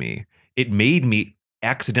tested me. It made me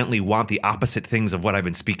accidentally want the opposite things of what I've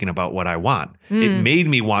been speaking about what I want. It made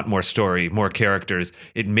me want more story, more characters.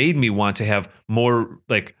 It made me want to have more,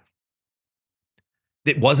 like,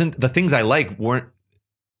 it wasn't, the things I like weren't,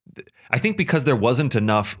 I think because there wasn't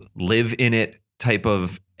enough live in it type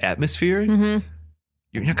of atmosphere,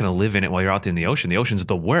 you're not going to live in it while you're out there in the ocean. The ocean's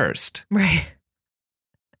the worst. Right.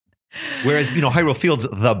 Whereas, Hyrule Field's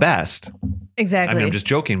the best. Exactly. I mean, I'm just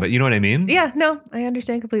joking, but you know what I mean? Yeah, no, I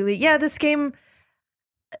understand completely. Yeah, this game,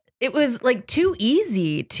 it was like too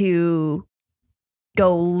easy to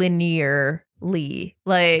go linearly.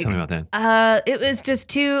 Like, tell me about that. It was just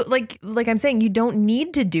too, like I'm saying, you don't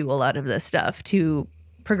need to do a lot of this stuff to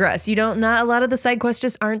progress. Not a lot of the side quests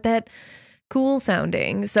just aren't that cool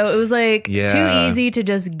sounding. So it was like too easy to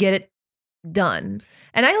just get it done.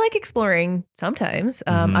 And I like exploring sometimes.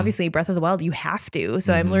 Obviously, Breath of the Wild, you have to.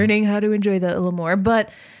 So I'm learning how to enjoy that a little more.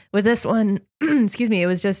 But with this one, excuse me, it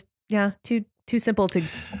was just, too simple to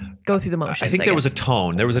go through the motions. I think there was a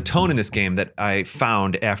tone. There was a tone in this game that I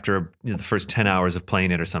found after the first 10 hours of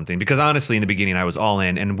playing it or something. Because honestly, in the beginning, I was all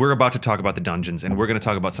in. And we're about to talk about the dungeons. And we're going to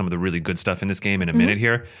talk about some of the really good stuff in this game in a minute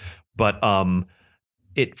here. But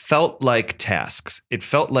it felt like tasks. It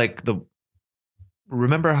felt like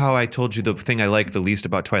remember how I told you the thing I like the least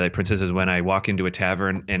about Twilight Princess is when I walk into a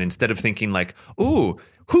tavern and instead of thinking like, ooh,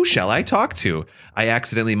 who shall I talk to? I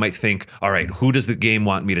accidentally might think, all right, who does the game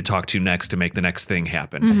want me to talk to next to make the next thing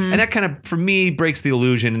happen? And that kind of, for me, breaks the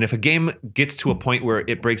illusion. And if a game gets to a point where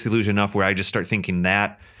it breaks the illusion enough where I just start thinking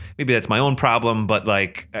that, maybe that's my own problem, but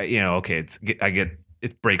like, okay,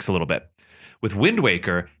 it breaks a little bit. With Wind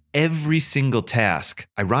Waker, every single task,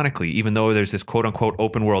 ironically, even though there's this quote unquote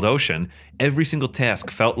open world ocean, every single task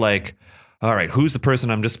felt like, all right, who's the person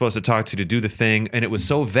I'm just supposed to talk to do the thing? And it was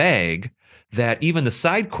so vague that even the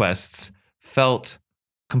side quests felt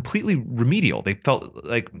completely remedial. They felt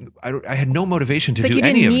like I had no motivation to do any of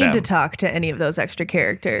them. You didn't need to talk to any of those extra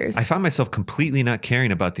characters. I found myself completely not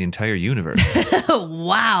caring about the entire universe.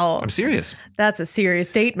 Wow. I'm serious. That's a serious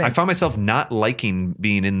statement. I found myself not liking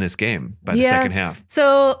being in this game by the second half.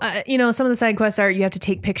 So, some of the side quests are you have to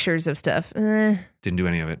take pictures of stuff. Didn't do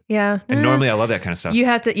any of it. Yeah. And normally I love that kind of stuff. You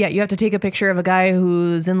have to take a picture of a guy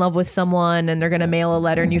who's in love with someone and they're going to mail a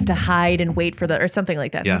letter and you have to hide and wait for or something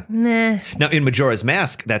like that. Yeah. Nah. Now in Majora's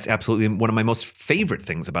Mask, that's absolutely one of my most favorite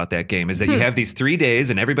things about that game is that you have these 3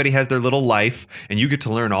 days and everybody has their little life and you get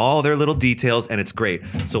to learn all their little details and it's great.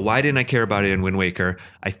 So why didn't I care about it in Wind Waker?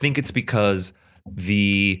 I think it's because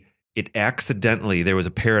there was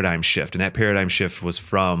a paradigm shift, and that paradigm shift was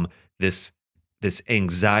from this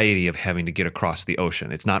anxiety of having to get across the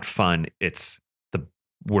ocean. It's not fun. It's the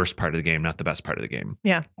worst part of the game, not the best part of the game.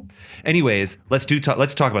 Yeah. Anyways, let's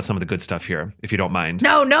talk about some of the good stuff here, if you don't mind.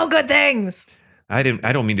 No good things. I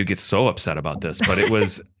don't mean to get so upset about this, but it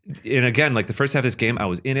was, and again, like the first half of this game, I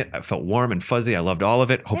was in it. I felt warm and fuzzy. I loved all of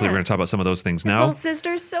it. Hopefully we're going to talk about some of those things now. His little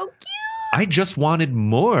sister's so cute. I just wanted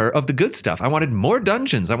more of the good stuff. I wanted more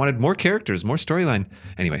dungeons. I wanted more characters, more storyline.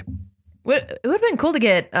 Anyway. It would have been cool to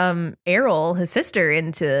get Errol, his sister,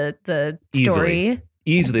 into the story.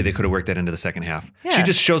 Easily, they could have worked that into the second half. Yeah. She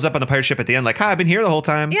just shows up on the pirate ship at the end like, hi, I've been here the whole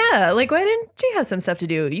time. Yeah, like why didn't she have some stuff to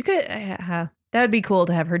do? You could, that would be cool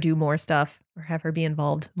to have her do more stuff or have her be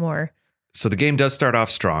involved more. So the game does start off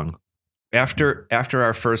strong. After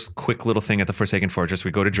our first quick little thing at the Forsaken Fortress,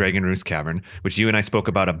 we go to Dragon Roost Cavern, which you and I spoke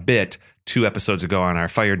about a bit 2 episodes ago on our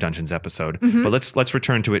Fire Dungeons episode. But let's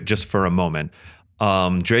return to it just for a moment.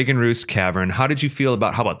 Dragon Roost Cavern. How did you feel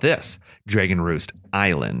about? How about this? Dragon Roost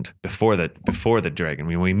Island before the dragon.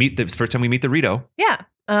 When we meet the first time we meet the Rito. Yeah.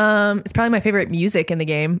 It's probably my favorite music in the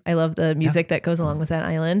game. I love the music that goes along with that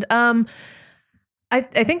island.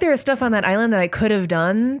 I think there is stuff on that island that I could have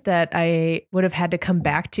done that I would have had to come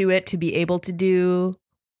back to it to be able to do,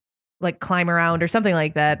 like climb around or something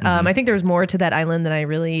like that. I think there was more to that island than I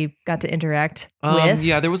really got to interact with.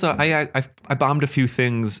 Yeah, there was I bombed a few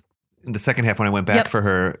things in the second half when I went back for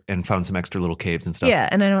her and found some extra little caves and stuff. Yeah,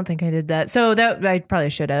 and I don't think I did that. So that I probably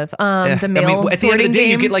should have. The mail at the end of the day,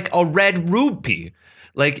 game, you get like a red rupee.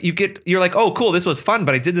 Like you're like, oh, cool, this was fun,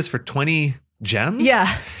 but I did this for 20 gems.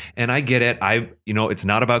 Yeah. And I get it. It's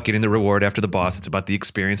not about getting the reward after the boss. It's about the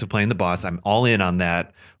experience of playing the boss. I'm all in on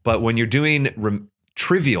that. But when you're doing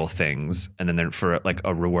trivial things and then they're for like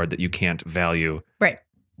a reward that you can't value, right?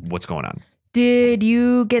 What's going on? Did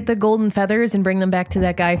you get the golden feathers and bring them back to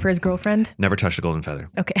that guy for his girlfriend? Never touched a golden feather.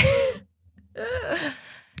 Okay.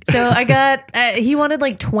 So I got, he wanted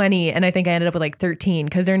like 20 and I think I ended up with like 13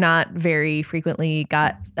 because they're not very frequently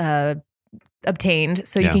obtained.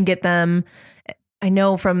 So you can get them, I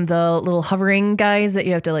know from the little hovering guys that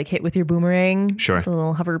you have to like hit with your boomerang. Sure. The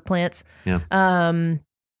little hover plants. Yeah.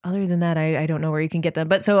 Other than that, I don't know where you can get them.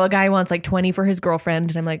 But so a guy wants like 20 for his girlfriend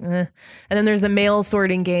and I'm like, eh. And then there's the mail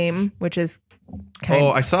sorting game, which is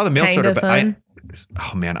I saw the mail sorter, but I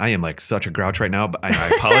am like such a grouch right now, but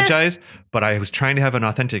I apologize. But I was trying to have an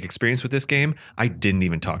authentic experience with this game. I didn't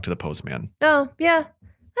even talk to the postman. Oh, yeah.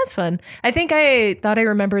 That's fun. I think I thought I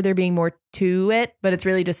remember there being more to it, but it's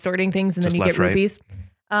really just sorting things and just then you get rupees.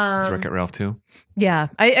 It's Wreck-It Ralph too. Yeah.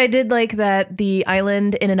 I did like that the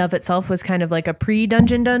island in and of itself was kind of like a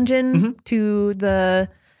pre-dungeon to the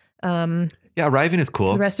arriving is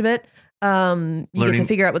cool. The rest of it. You get to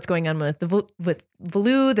figure out what's going on with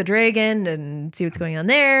Velu, the dragon, and see what's going on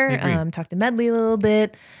there. Talk to Medley a little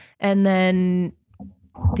bit. And then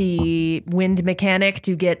the wind mechanic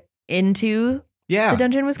to get into the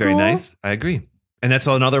dungeon was very cool. Nice. I agree. And that's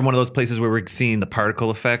another one of those places where we're seeing the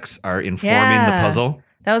particle effects are informing the puzzle.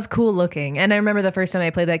 That was cool looking. And I remember the first time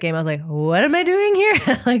I played that game, I was like, what am I doing here?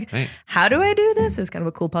 How do I do this? It was kind of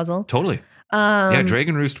a cool puzzle. Totally.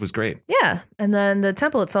 Dragon Roost was great. Yeah. And then the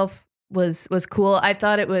temple itself was cool. I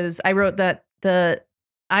wrote that the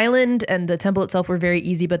island and the temple itself were very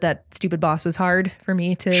easy, but that stupid boss was hard for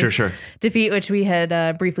me to defeat, which we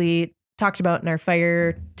had briefly talked about in our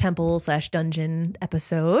fire temple /dungeon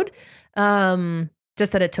episode.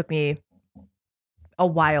 Just that it took me a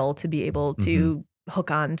while to be able to hook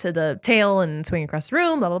on to the tail and swing across the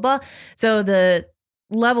room, blah, blah, blah. So the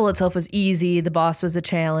level itself was easy. The boss was a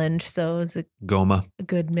challenge. So it was a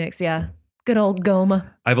good mix. Yeah. Good old Goma.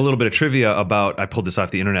 I have a little bit of trivia about, I pulled this off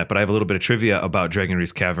the internet, but I have a little bit of trivia about Dragon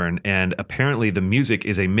Roost Cavern. And apparently the music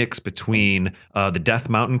is a mix between the Death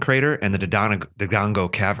Mountain crater and the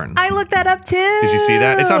Dodongo Cavern. I looked that up too. Did you see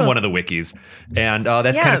that? It's on one of the wikis. And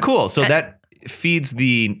that's kind of cool. So that feeds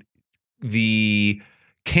the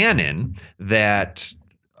canon that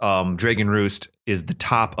Dragon Roost is the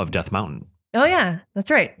top of Death Mountain. Oh, yeah,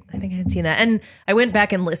 that's right. I think I had seen that. And I went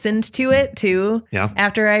back and listened to it, too,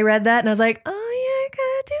 after I read that. And I was like, oh, yeah, I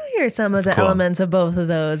kind of do hear some of the elements of both of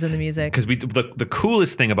those in the music. Because the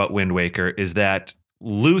coolest thing about Wind Waker is that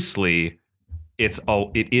loosely, it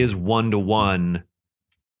is 1-to-1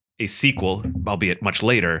 a sequel, albeit much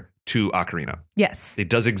later, to Ocarina. Yes. It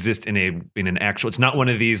does exist in an actual, it's not one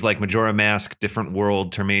of these like Majora Mask, different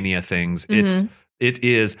world, Termania things.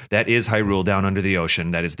 That is Hyrule down under the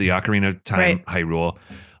ocean. That is the Ocarina of Time Hyrule.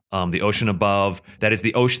 The ocean above, that is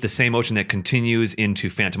the same ocean that continues into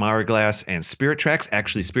Phantom Hourglass and Spirit Tracks.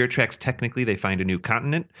 Actually, Spirit Tracks, technically, they find a new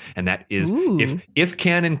continent. And that is, if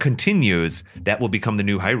canon continues, that will become the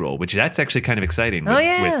new Hyrule, which that's actually kind of exciting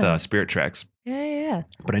with Spirit Tracks. Yeah.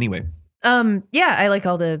 But anyway. I like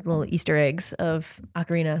all the little Easter eggs of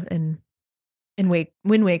Ocarina and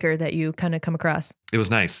Wind Waker that you kind of come across. It was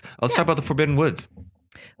nice. Let's talk about the Forbidden Woods.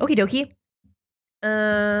 Okie dokie.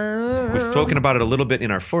 We've spoken about it a little bit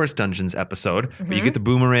in our Forest Dungeons episode, but you get the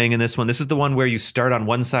boomerang in this one. This is the one where you start on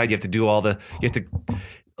one side. You have to do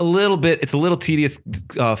it's a little tedious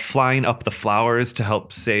flying up the flowers to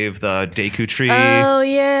help save the Deku tree. Oh,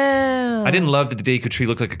 yeah. I didn't love that the Deku tree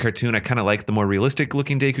looked like a cartoon. I kind of liked the more realistic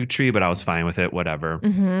looking Deku tree, but I was fine with it, whatever.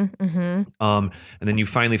 And then you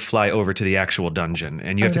finally fly over to the actual dungeon,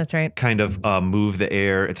 and you have to kind of move the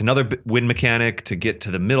air. It's another wind mechanic to get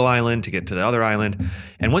to the middle island, to get to the other island.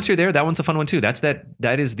 And once you're there, that one's a fun one too.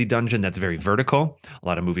 That is the dungeon that's very vertical. A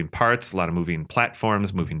lot of moving parts, a lot of moving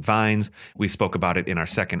platforms, moving vines. We spoke about it in our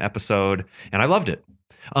second episode, and I loved it.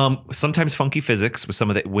 Sometimes funky physics with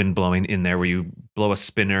some of the wind blowing in there where you blow a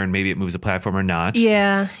spinner and maybe it moves a platform or not.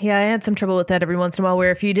 Yeah, I had some trouble with that every once in a while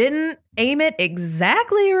where if you didn't aim it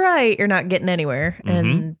exactly right, you're not getting anywhere.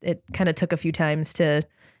 And it kind of took a few times to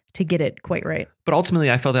get it quite right. But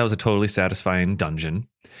ultimately, I felt that was a totally satisfying dungeon.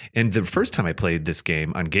 And the first time I played this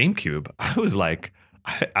game on GameCube, I was like,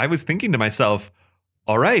 I was thinking to myself,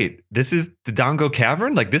 all right, this is the Dodongo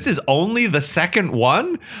Cavern? Like, this is only the second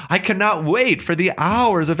one? I cannot wait for the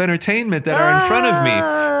hours of entertainment that are in front of me.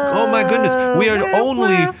 Oh my goodness. We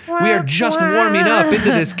are just warming up into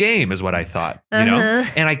this game is what I thought, you know?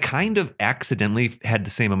 And I kind of accidentally had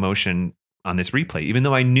the same emotion on this replay, even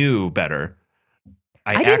though I knew better.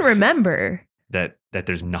 I didn't remember that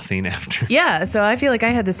there's nothing after. Yeah, so I feel like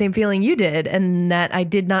I had the same feeling you did, and that I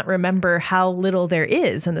did not remember how little there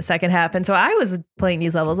is in the second half. And so I was playing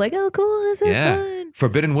these levels like, oh, cool, this is fun.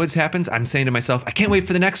 Forbidden Woods happens. I'm saying to myself, I can't wait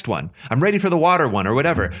for the next one. I'm ready for the water one or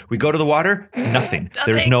whatever. We go to the water, nothing.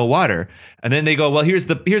 There's no water. And then they go, well, here's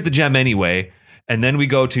the gem anyway. And then we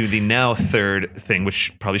go to the now third thing,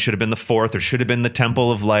 which probably should have been the fourth or should have been the Temple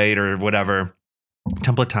of Light or whatever.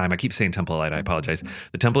 Temple of Time. I keep saying Temple of Light. I apologize.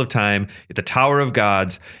 The Temple of Time, the Tower of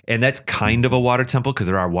Gods, and that's kind of a water temple because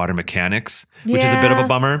there are water mechanics, which is a bit of a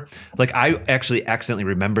bummer. Like I actually accidentally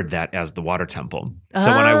remembered that as the water temple.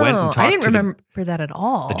 So when I went and talked I didn't remember that at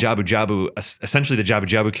all. The Jabu Jabu, essentially the Jabu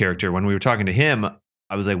Jabu character, when we were talking to him,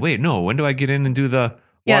 I was like, wait, no, when do I get in and do the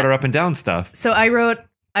water up and down stuff? So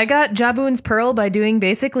I got Jaboon's Pearl by doing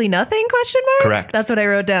basically nothing, ? Correct. That's what I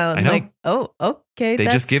wrote down. I know. Like, oh, okay. They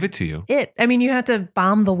just give it to you. I mean, you have to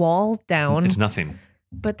bomb the wall down. It's nothing.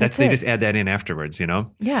 But they just add that in afterwards, you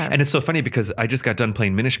know? Yeah. And it's so funny because I just got done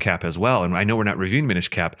playing Minish Cap as well. And I know we're not reviewing Minish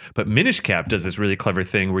Cap, but Minish Cap does this really clever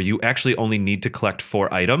thing where you actually only need to collect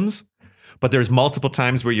 4 items. But there's multiple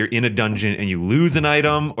times where you're in a dungeon and you lose an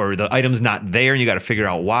item or the item's not there and you got to figure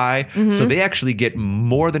out why. So they actually get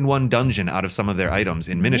more than one dungeon out of some of their items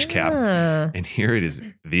in Minish Cap. And here it is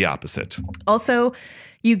the opposite. Also,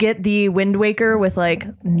 you get the Wind Waker with like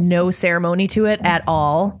no ceremony to it at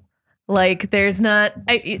all. Like there's not,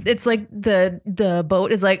 it's like the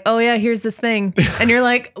boat is like, oh yeah, here's this thing. And you're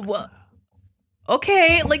like, what?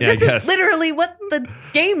 Okay, like this is literally what the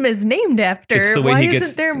game is named after. Why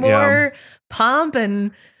isn't there more pomp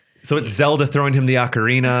and... So it's Zelda throwing him the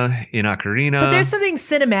ocarina in Ocarina. But there's something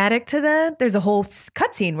cinematic to that. There's a whole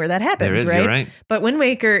cutscene where that happens, there is, right? You're right? But Wind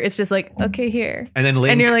Waker, it's just like, okay, here. And then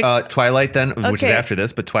Link, and you're like, Twilight then, which is after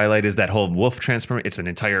this, but Twilight is that whole wolf transformation. It's an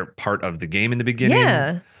entire part of the game in the beginning.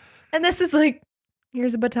 Yeah. And this is like,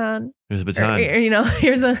 Here's a baton. There's a baton. Or,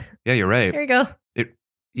 here's a. Yeah, you're right. Here you go.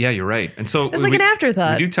 Yeah, you're right. And so it's like an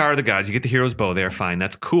afterthought. We do Tower of the Gods. You get the hero's bow there. Fine.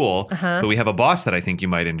 That's cool. But we have a boss that I think you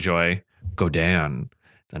might enjoy. Godan.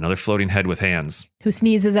 Another floating head with hands. Who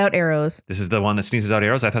sneezes out arrows. This is the one that sneezes out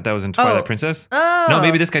arrows? I thought that was in Twilight Princess. Oh. No,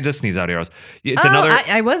 maybe this guy does sneeze out arrows. It's another.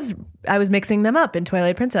 I was mixing them up in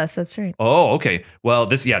Twilight Princess. That's right. Oh, okay. Well,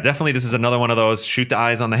 definitely this is another one of those shoot the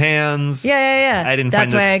eyes on the hands. Yeah. I didn't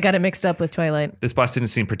That's find why I got it mixed up with Twilight. This boss didn't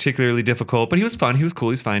seem particularly difficult, but he was fun. He was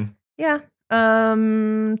cool. He's fine. Yeah.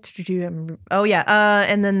 And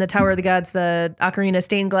then the Tower of the Gods, the Ocarina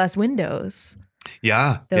stained glass windows.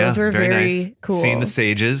 Yeah. Those were very nice. cool. Seeing the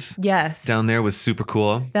sages down there was super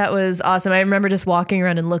cool. That was awesome. I remember just walking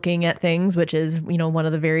around and looking at things, which is, one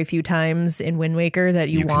of the very few times in Wind Waker that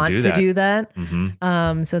you want to do that.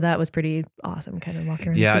 Mm-hmm. So that was pretty awesome, kind of walking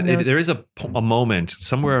around. Yeah, there is a moment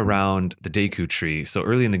somewhere around the Deku tree. So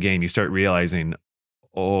early in the game, you start realizing,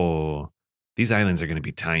 these islands are going to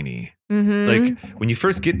be tiny. Mm-hmm. Like when you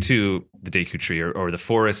first get to the Deku tree or the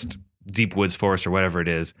forest, deep woods forest or whatever it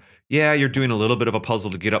is, you're doing a little bit of a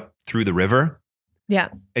puzzle to get up through the river. Yeah.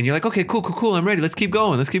 And you're like, okay, cool. I'm ready. Let's keep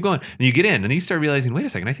going. And you get in and then you start realizing, wait a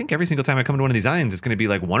second, I think every single time I come to one of these islands, it's going to be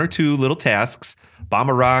like one or two little tasks, bomb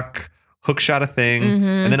a rock, hook shot a thing,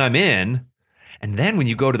 and then I'm in. And then when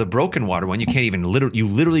you go to the Broken Water one, you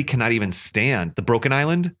literally cannot even stand the Broken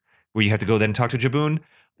Island where you have to go then talk to Jaboon.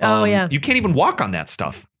 You can't even walk on that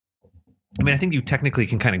stuff. I mean, I think you technically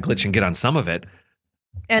can kind of glitch and get on some of it.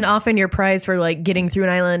 And often your prize for like getting through an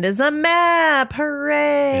island is a map.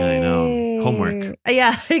 Hooray. Yeah, I know. Homework.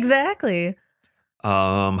 Yeah, exactly.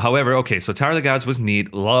 However, so Tower of the Gods was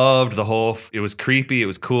neat. Loved the whole, it was creepy. It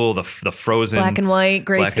was cool. The frozen. Black and white,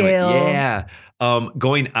 grayscale. Yeah.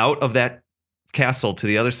 Going out of that castle to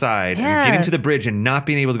the other side and getting to the bridge and not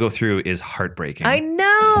being able to go through is heartbreaking. I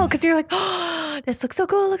know. Because you're like, this looks so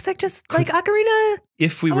cool. It looks like just like Ocarina.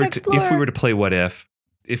 If we were to play What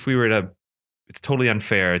If we were to, it's totally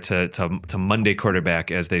unfair to Monday quarterback,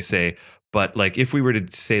 as they say. But like, if we were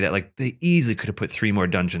to say that, like, they easily could have put 3 more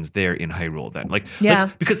dungeons there in Hyrule. Then, like,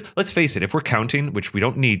 because let's face it, if we're counting, which we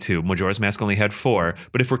don't need to, Majora's Mask only had 4.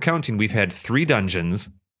 But if we're counting, we've had 3 dungeons,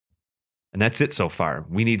 and that's it so far.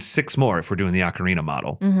 We need 6 more if we're doing the Ocarina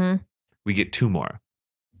model. Mm-hmm. We get 2 more.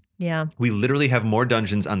 Yeah, we literally have more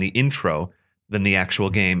dungeons on the intro than the actual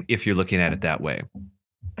game if you're looking at it that way.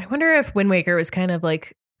 I wonder if Wind Waker was kind of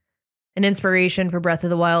like an inspiration for Breath of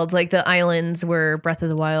the Wild's, like the islands were Breath of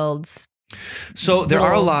the Wild's. So there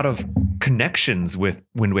are a lot of connections with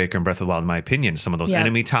Wind Waker and Breath of the Wild, in my opinion. Some of those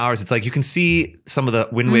enemy towers, it's like you can see some of the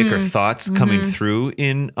Wind Waker thoughts coming through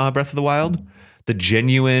in Breath of the Wild. The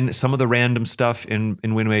genuine, some of the random stuff in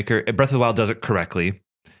Wind Waker. Breath of the Wild does it correctly.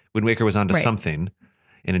 Wind Waker was onto something.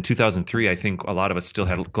 And in 2003, I think a lot of us still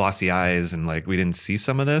had glossy eyes and like we didn't see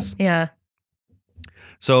some of this. Yeah.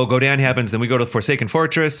 So Godan happens, then we go to the Forsaken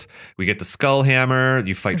Fortress, we get the Skull Hammer,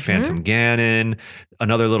 you fight Phantom Ganon,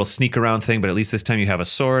 another little sneak around thing, but at least this time you have a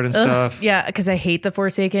sword and stuff. Yeah, because I hate the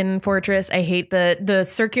Forsaken Fortress. I hate the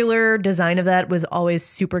circular design of that was always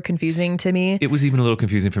super confusing to me. It was even a little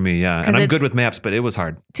confusing for me, yeah. And I'm good with maps, but it was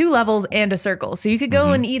hard. 2 levels and a circle. So you could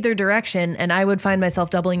go in either direction, and I would find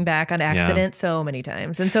myself doubling back on accident so many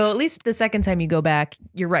times. And so at least the second time you go back,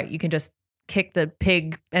 you're right, you can just kick the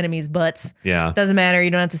pig enemies' butts. Yeah. Doesn't matter. You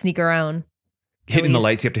don't have to sneak around. Hitting the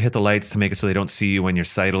lights. You have to hit the lights to make it so they don't see you when you're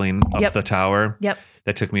sidling up the tower. Yep.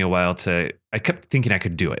 That took me a while I kept thinking I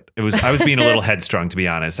could do it. I was being a little headstrong, to be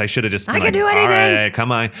honest. I should have just been could do anything. All right,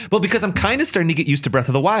 come on. Well, because I'm kind of starting to get used to Breath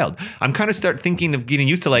of the Wild. I'm kind of thinking of getting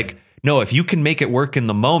used to like, no, if you can make it work in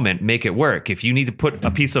the moment, make it work. If you need to put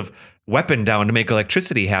a piece of weapon down to make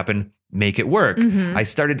electricity happen, make it work. I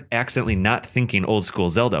started accidentally not thinking old school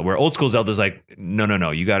Zelda, where old school Zelda is like,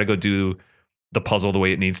 no, you got to go do the puzzle the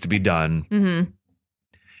way it needs to be done.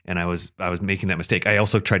 And I was making that mistake. I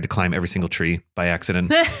also tried to climb every single tree by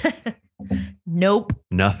accident. Nope.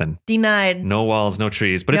 Nothing. Denied. No walls, no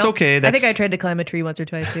trees, but it's okay. I think I tried to climb a tree once or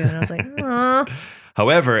twice too, and I was like, aw.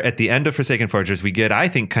 However, at the end of Forsaken Fortress, we get, I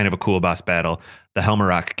think, kind of a cool boss battle, the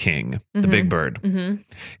Helmarock King, the Big Bird.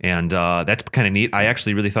 And that's kind of neat. I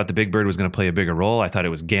actually really thought the Big Bird was going to play a bigger role. I thought it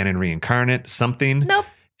was Ganon reincarnate, something. Nope.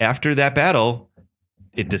 After that battle,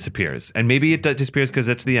 it disappears. And maybe it disappears because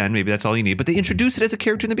that's the end. Maybe that's all you need. But they introduce it as a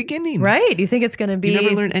character in the beginning. Right. You think it's going to be... You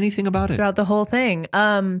never learn anything about it. Throughout the whole thing.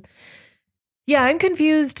 Yeah, I'm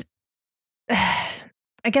confused.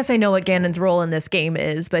 I guess I know what Ganon's role in this game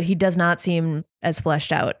is, but he does not seem as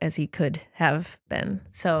fleshed out as he could have been.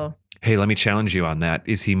 So, hey, let me challenge you on that.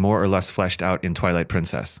 Is he more or less fleshed out in Twilight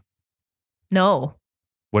Princess? No.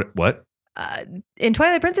 What? In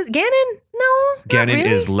Twilight Princess, Ganon? No, not Ganon really.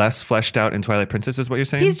 is less fleshed out in Twilight Princess, is what you're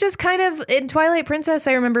saying? He's just kind of in Twilight Princess.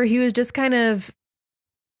 I remember he was just kind of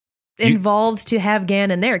involved to have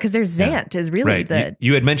Ganon there because there's Zant is really right. the.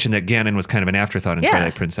 You had mentioned that Ganon was kind of an afterthought in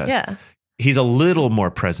Twilight Princess. Yeah. He's a little more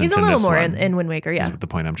present. He's a little more one, in Wind Waker. Yeah. is the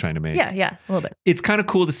point I'm trying to make. Yeah. A little bit. It's kind of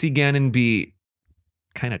cool to see Ganon be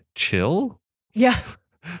kind of chill. Yeah.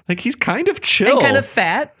 Like he's kind of chill. And kind of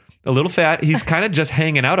fat. A little fat. He's kind of just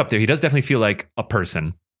hanging out up there. He does definitely feel like a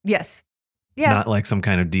person. Yes. Yeah. Not like some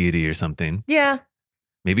kind of deity or something. Yeah.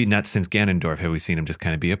 Maybe not since Ganondorf have we seen him just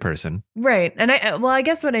kind of be a person. Right. And I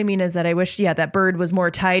guess what I mean is that I wish, that bird was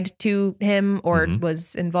more tied to him or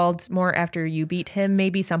was involved more after you beat him,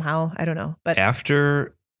 maybe somehow. I don't know. But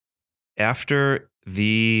after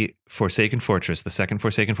the Forsaken Fortress, the second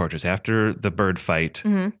Forsaken Fortress, after the bird fight,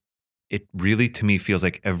 it really to me feels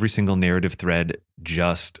like every single narrative thread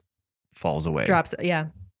just falls away. Drops. Yeah.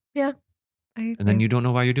 Yeah. And then you don't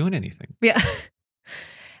know why you're doing anything. Yeah.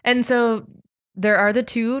 And so there are the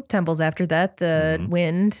two temples after that, the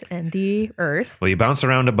wind and the earth. Well, you bounce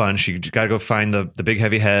around a bunch. You got to go find the big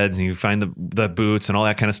heavy heads and you find the boots and all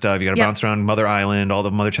that kind of stuff. You got to bounce around Mother Island, all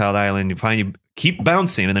the Mother Child Island. You keep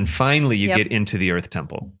bouncing and then finally you get into the Earth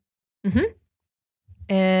Temple.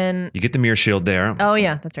 And you get the mirror shield there. Oh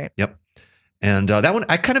yeah, that's right. Yep. And that one,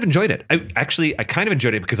 I kind of enjoyed it. I kind of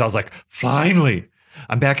enjoyed it because I was like, finally,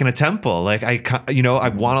 I'm back in a temple. Like I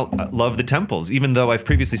want to love the temples, even though I've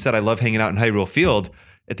previously said I love hanging out in Hyrule Field.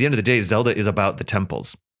 At the end of the day, Zelda is about the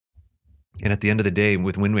temples. And at the end of the day,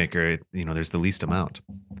 with Wind Waker, there's the least amount.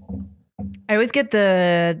 I always get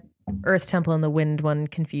the Earth Temple and the Wind one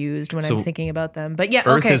confused when I'm thinking about them. But yeah,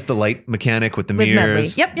 Earth is the light mechanic with the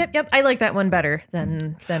mirrors. Yep. I like that one better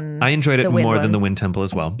than I enjoyed it more than the Wind Temple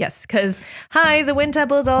as well. Yes, because the Wind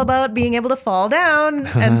Temple is all about being able to fall down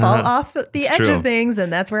and fall off the edge of things,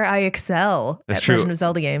 and that's where I excel at Legend of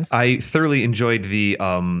Zelda games. I thoroughly enjoyed the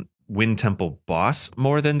Wind Temple boss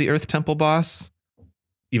more than the Earth Temple boss.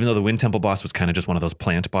 Even though the Wind Temple boss was kind of just one of those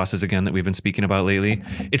plant bosses again that we've been speaking about lately.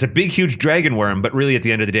 It's a big, huge dragon worm, but really at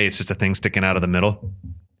the end of the day, it's just a thing sticking out of the middle.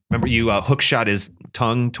 Remember you hook shot his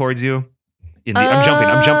tongue towards you? I'm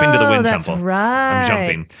jumping to the Wind Temple. That's right. I'm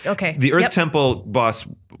jumping. Okay. The Earth Temple boss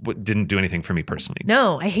didn't do anything for me personally.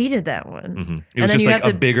 No, I hated that one. It was just like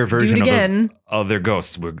a bigger version of those other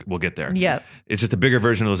ghosts. We'll get there. Yeah. It's just a bigger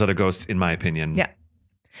version of those other ghosts, in my opinion. Yeah.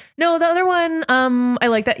 No, the other one, I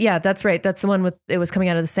like that. Yeah, that's right. That's the one with it was coming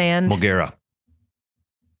out of the sand. Mulgara.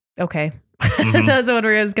 Okay. That's the one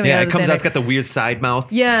where it was coming out of the sand. Yeah, it comes out. It's got the weird side mouth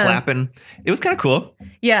flapping. It was kind of cool.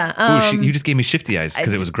 Yeah. You just gave me shifty eyes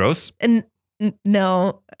because it was gross. And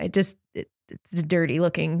no, it's a dirty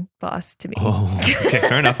looking boss to me. Oh, okay.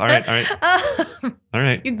 Fair enough. All right. All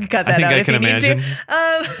right. You can cut that out if you need to.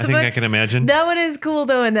 I think I can imagine. That one is cool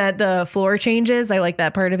though, in that the floor changes. I like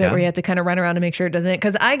that part of it where you have to kind of run around and make sure it doesn't.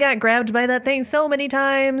 Because I got grabbed by that thing so many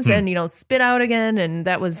times and spit out again, and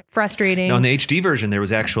that was frustrating. Now, in the HD version, there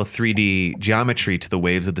was actual 3D geometry to the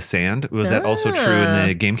waves of the sand. Was that also true in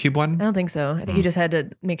the GameCube one? I don't think so. I think you just had to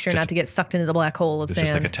make sure not to get sucked into the black hole of sand.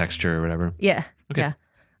 It's just like a texture or whatever. Yeah. Okay. Yeah.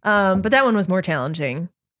 But that one was more challenging,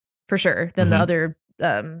 for sure, than the other.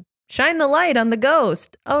 Shine the light on the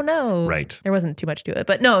ghost. Oh no! Right. There wasn't too much to it,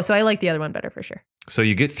 but no. So I like the other one better for sure. So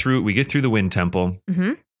we get through the Wind Temple,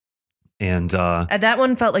 and that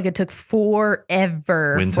one felt like it took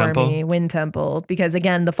forever me. Wind Temple, because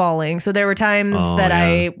again, the falling. So there were times that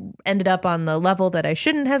I ended up on the level that I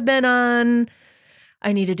shouldn't have been on.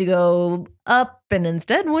 I needed to go up, and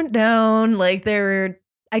instead went down.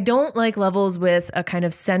 I don't like levels with a kind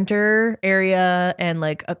of center area and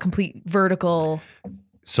like a complete vertical.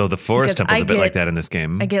 So the Forest Temple's a bit like that in this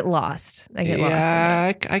game. I get lost.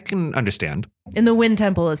 I can understand. In the Wind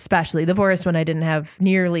Temple especially. The Forest one I didn't have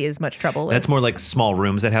nearly as much trouble with. That's more like small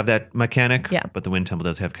rooms that have that mechanic. Yeah. But the Wind Temple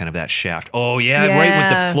does have kind of that shaft. Oh, yeah. Right,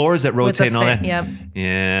 with the floors that rotate and all that. Yep.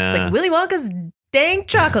 Yeah. It's like Willy Wonka's dang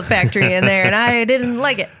chocolate factory in there, and I didn't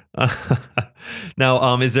like it.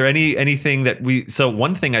 Now, is there anything that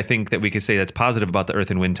one thing I think that we could say that's positive about the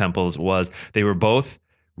Earth and Wind Temples was they were both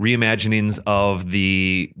reimaginings of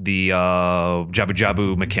the Jabu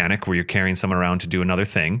Jabu mechanic where you're carrying someone around to do another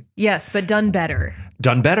thing. Yes, but done better.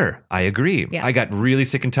 Done better. I agree. Yeah. I got really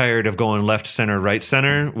sick and tired of going left, center, right,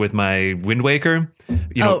 center with my Wind Waker.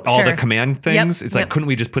 All the command things. It's like, couldn't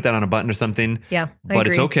we just put that on a button or something? Yeah, but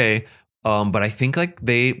it's okay. But I think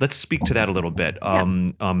let's speak to that a little bit.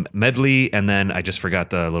 Medley, and then I just forgot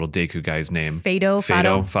the little Deku guy's name.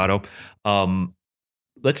 Fado.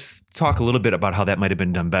 Let's talk a little bit about how that might have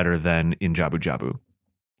been done better than in Jabu Jabu.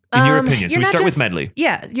 In your opinion. So we start with Medley.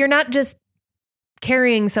 Yeah. You're not just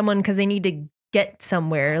carrying someone because they need to get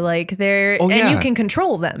somewhere. Like they're, Oh, and yeah. you can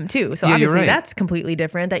control them too. So Yeah, you're obviously right. that's completely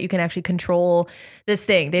different, that you can actually control this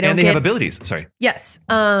thing. They don't And they get, have abilities. Sorry. yes.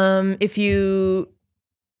 If you,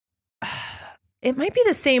 it might be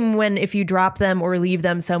the same when if you drop them or leave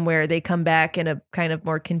them somewhere, they come back in a kind of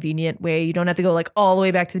more convenient way. You don't have to go like all the way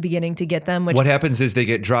back to the beginning to get them. Which What happens is they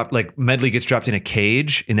get dropped, like Medley gets dropped in a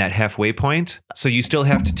cage in that halfway point. So you still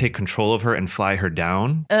have to take control of her and fly her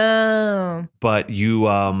down. Oh. But you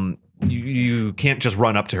can't just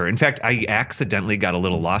run up to her. In fact, I accidentally got a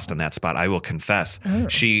little lost on that spot. I will confess. Oh.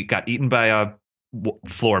 She got eaten by a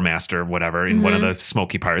floor master, whatever, in one of the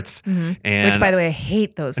smoky parts. Mhm. And Which, by the way, I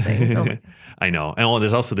hate those things. Oh, I know. And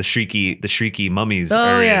there's also the shrieky mummies. oh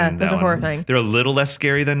are yeah, in those that are one. horrifying. They're a little less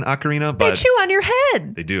scary than Ocarina, They but chew on your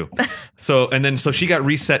head. they do. So she got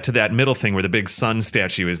reset to that middle thing where the big sun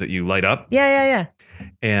statue is that you light up. Yeah.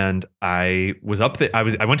 And I was up there. I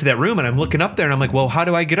went to that room and I'm looking up there and I'm like, well, how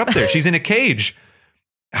do I get up there? She's in a cage.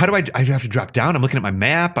 How do I have to drop down? I'm looking at my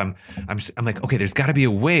map. I'm like, okay, there's got to be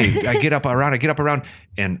a way. I get up around,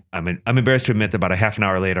 and I'm embarrassed to admit that about a half an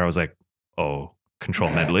hour later, I was like, oh,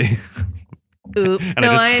 control Medley. Oops. And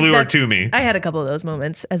I just flew her to me. I had a couple of those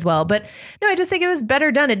moments as well. But no, I just think it was better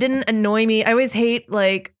done. It didn't annoy me. I always hate,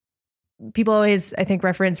 like, people always, I think,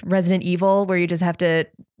 reference Resident Evil, where you just have to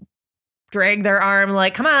drag their arm,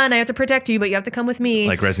 like, come on, I have to protect you, but you have to come with me.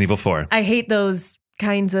 Like Resident Evil 4. I hate those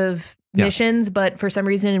kinds of missions, but for some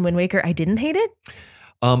reason in Wind Waker, I didn't hate it.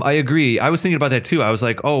 I agree. I was thinking about that too. I was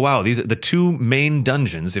like, oh, wow, these are the two main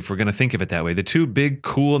dungeons, if we're going to think of it that way. The two big,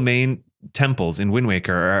 cool main temples in Wind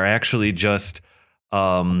Waker are actually just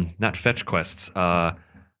not fetch quests. I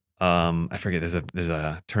forget. There's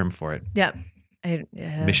a term for it. Yeah.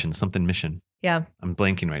 Mission. Yeah. I'm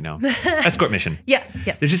blanking right now. Escort mission. Yeah.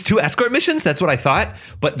 Yes. There's just two escort missions. That's what I thought.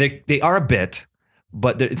 But they are a bit,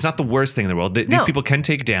 but it's not the worst thing in the world. These people can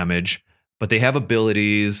take damage, but they have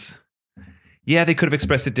abilities. Yeah, they could have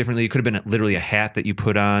expressed it differently. It could have been literally a hat that you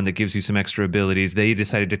put on that gives you some extra abilities. They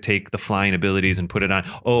decided to take the flying abilities and put it on.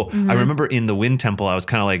 Oh, I remember in the Wind Temple, I was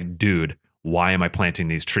kind of like, dude, why am I planting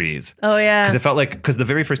these trees? Oh, yeah. Because it felt like, because the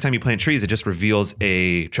very first time you plant trees, it just reveals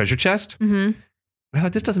a treasure chest. Mm-hmm. I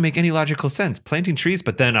thought, this doesn't make any logical sense. Planting trees,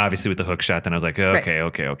 but then obviously with the hook shot, then I was like, okay.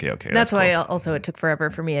 That's why cool. also it took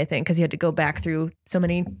forever for me, I think, because you had to go back through so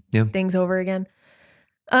many things over again.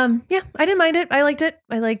 Yeah, I didn't mind it. I liked it.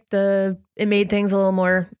 It made things a little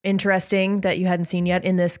more interesting that you hadn't seen yet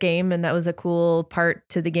in this game. And that was a cool part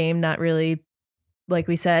to the game. Not really, like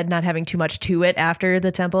we said, not having too much to it after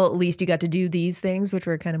the temple. At least you got to do these things, which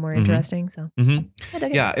were kind of more interesting. So I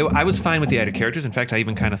dug it. I was fine with the added characters. In fact, I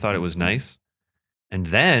even kind of thought it was nice. And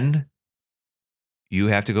then you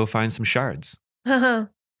have to go find some shards. The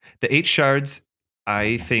 8 shards,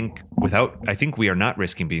 I think we are not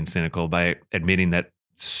risking being cynical by admitting that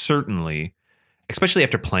certainly, especially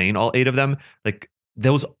after playing all 8 of them, like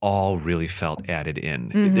those all really felt added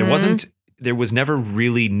in. There was never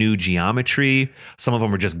really new geometry. Some of them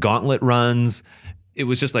were just gauntlet runs. It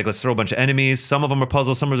was just like, let's throw a bunch of enemies. Some of them were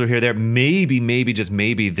puzzles. Some of them were here, there. Maybe, just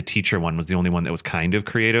maybe the teacher one was the only one that was kind of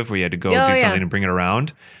creative, where you had to go do something and bring it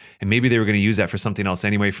around. And maybe they were going to use that for something else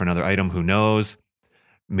anyway, for another item. Who knows?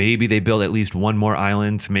 Maybe they built at least one more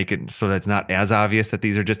island to make it so that it's not as obvious that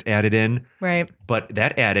these are just added in. Right. But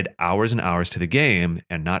that added hours and hours to the game,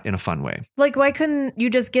 and not in a fun way. Like, why couldn't you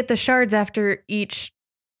just get the shards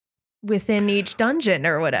within each dungeon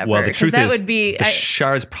or whatever? Well, the truth is, the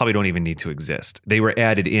shards probably don't even need to exist. They were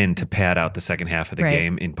added in to pad out the second half of the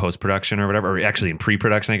game in post-production or whatever, or actually in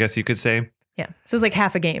pre-production, I guess you could say. Yeah. So it was like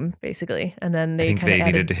half a game, basically. And then I think they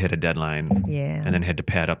needed to hit a deadline. Yeah. And then had to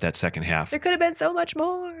pad up that second half. There could have been so much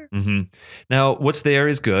more. Mm-hmm. Now, what's there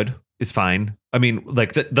is good, is fine. I mean,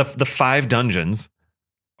 like the 5 dungeons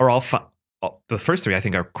are all fine. The first 3 I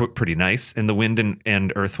think are pretty nice, and the wind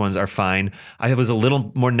and earth ones are fine. I was a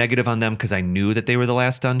little more negative on them because I knew that they were the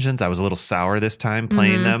last dungeons. I was a little sour this time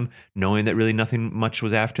playing them, knowing that really nothing much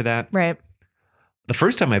was after that. Right. The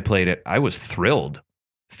first time I played it, I was thrilled.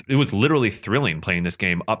 It was literally thrilling playing this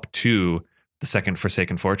game up to the second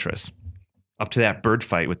Forsaken Fortress, up to that bird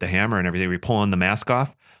fight with the hammer and everything. We're pulling the mask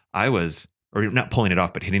off. Or not pulling it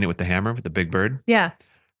off, but hitting it with the hammer with the big bird. Yeah.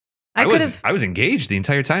 I was engaged the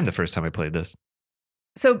entire time the first time I played this.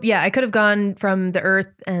 So yeah, I could have gone from the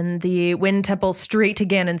Earth and the Wind Temple straight to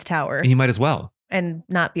Ganon's Tower. And you might as well. And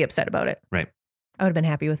not be upset about it. Right. I would have been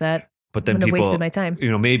happy with that. But then people have wasted my time.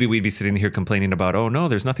 Maybe we'd be sitting here complaining about, oh no,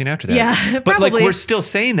 there's nothing after that. Yeah, but probably. like we're still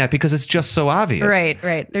saying that because it's just so obvious.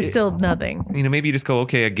 Right. There's still nothing. Maybe you just go,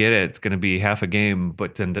 okay, I get it. It's going to be half a game,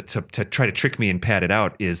 but then to try to trick me and pad it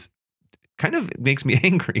out is kind of makes me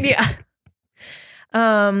angry. Yeah.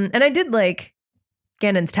 And I did like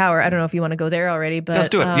Ganon's Tower. I don't know if you want to go there already, but let's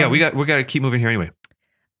do it. Yeah, we got to keep moving here anyway.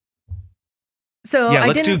 So yeah,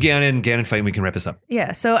 let's do Ganon fight and we can wrap this up.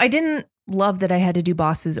 Yeah, so I didn't love that I had to do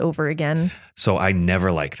bosses over again. So I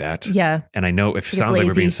never like that. Yeah. And I know it sounds like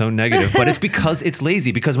we're being so negative, but it's because it's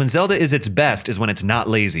lazy. Because when Zelda is its best is when it's not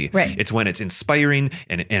lazy. Right. It's when it's inspiring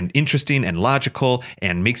and interesting and logical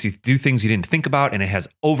and makes you do things you didn't think about and it has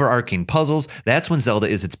overarching puzzles. That's when Zelda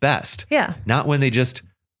is its best. Yeah. Not when they just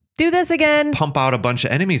do this again, pump out a bunch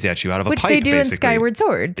of enemies at you out of a pipe, which they do basically. in Skyward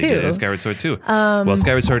Sword too. They did in Skyward Sword too. Well,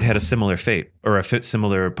 Skyward Sword had a similar fate or a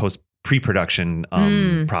similar pre-production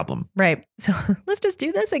problem. Right. So let's just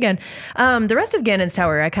do this again. The rest of Ganon's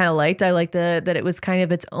Tower I kind of liked. I liked that it was kind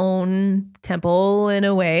of its own temple in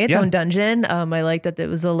a way, its own dungeon. I liked that it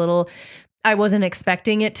was a little... I wasn't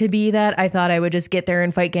expecting it to be that. I thought I would just get there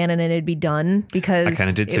and fight Ganon and it'd be done because I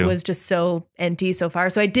kinda did too. It was just so empty so far.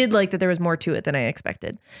 So I did like that there was more to it than I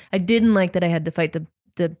expected. I didn't like that I had to fight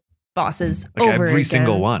the bosses over every again.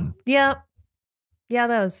 single one. Yeah. Yeah,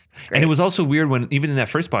 that was great. And it was also weird when even in that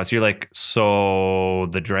first boss, you're like, so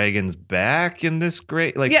the dragon's back in this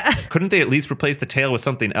great, like, couldn't they at least replace the tail with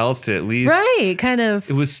something else to at least, right? Kind of.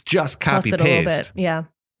 It was just copy paste. A little bit. Yeah.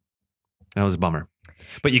 That was a bummer.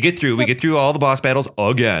 But we get through all the boss battles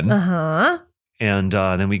again. And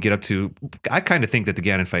then we get up to, I kind of think that the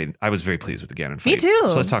Ganon fight, I was very pleased with the Ganon fight. Me too.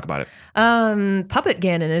 So let's talk about it. Puppet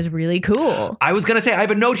Ganon is really cool. I was going to say, I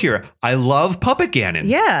have a note here. I love Puppet Ganon.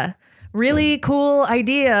 Yeah. Really cool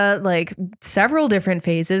idea. Like several different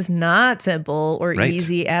phases, not simple or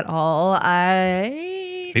easy at all.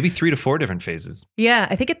 Maybe 3 to 4 different phases. Yeah.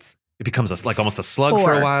 I think it becomes almost a slug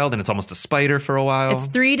for a while, then it's almost a spider for a while. It's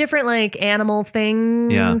 3 different like animal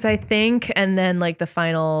things, I think, and then like the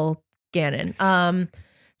final Ganon.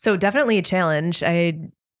 So definitely a challenge. I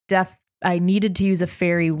needed to use a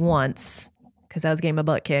fairy once because I was getting my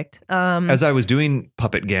butt kicked. As I was doing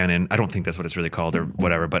Puppet Ganon, I don't think that's what it's really called or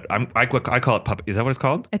whatever, but I call it Puppet. Is that what it's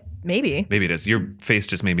called? Maybe it is. Your face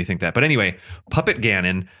just made me think that. But anyway, Puppet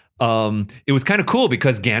Ganon. It was kind of cool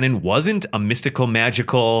because Ganon wasn't a mystical,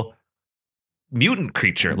 magical mutant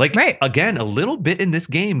creature. Like, again, a little bit in this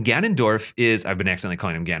game, Ganondorf is, I've been accidentally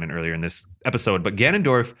calling him Ganon earlier in this episode, but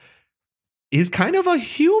Ganondorf is kind of a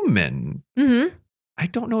human. Mm-hmm. I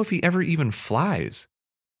don't know if he ever even flies.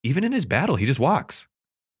 Even in his battle, he just walks.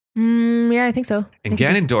 Yeah, I think so. And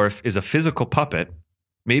Ganondorf is a physical puppet.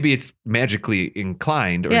 Maybe it's magically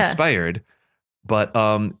inclined or inspired, but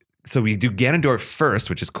so we do Ganondorf first,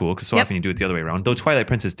 which is cool because so often you do it the other way around. Though Twilight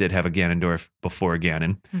Princess did have a Ganondorf before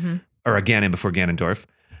Ganon. Mm-hmm. Or a Ganon before Ganondorf.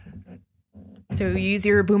 So you use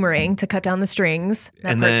your boomerang to cut down the strings.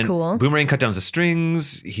 That part's cool. Boomerang cut down the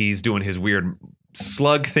strings. He's doing his weird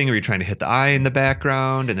slug thing where you're trying to hit the eye in the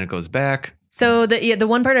background and then it goes back. So the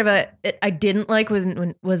one part of it I didn't like was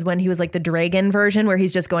when he was like the dragon version where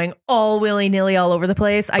he's just going all willy-nilly all over the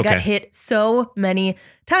place. I got hit so many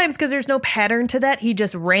times because there's no pattern to that. He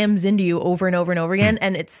just rams into you over and over and over again.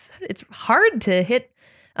 And it's hard to hit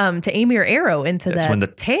to aim your arrow into that when the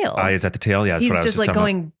tail. Eye is at the tail. Yeah, that's he's what I was just like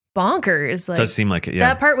going bonkers. Like, does seem like it. Yeah,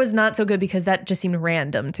 that part was not so good because that just seemed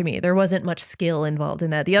random to me. There wasn't much skill involved in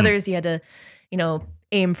that. The others, you had to,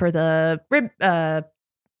 aim for the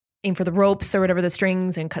ropes or whatever the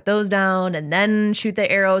strings and cut those down and then shoot the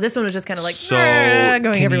arrow. This one was just kind of like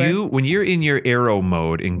going everywhere. When you're in your arrow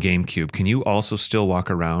mode in GameCube, can you also still walk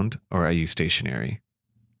around or are you stationary?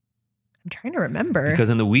 I'm trying to remember. Because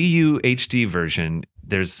in the Wii U HD version,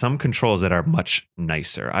 there's some controls that are much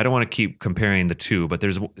nicer. I don't want to keep comparing the two, but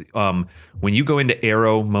there's when you go into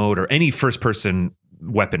arrow mode or any first-person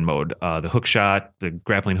weapon mode, the hook shot, the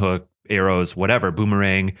grappling hook, arrows, whatever,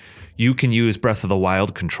 boomerang, you can use Breath of the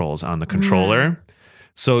Wild controls on the controller.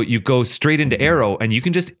 So you go straight into arrow and you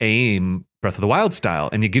can just aim Breath of the Wild style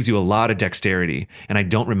and it gives you a lot of dexterity. And I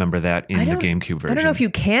don't remember that in the GameCube version. I don't know if you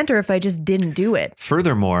can't or if I just didn't do it.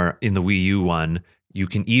 Furthermore, in the Wii U one, you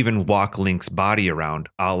can even walk Link's body around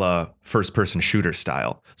a la first-person shooter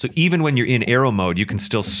style. So even when you're in arrow mode, you can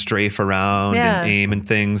still strafe around and aim and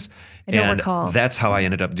things. I don't recall. That's how I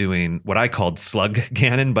ended up doing what I called Slug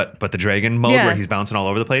Ganon, but the dragon mode where he's bouncing all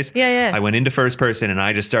over the place. Yeah. I went into first person and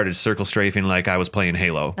I just started circle strafing like I was playing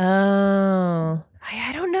Halo. Oh,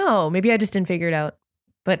 I don't know. Maybe I just didn't figure it out,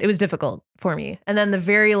 but it was difficult for me. And then the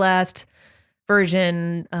very last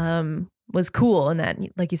version was cool in that,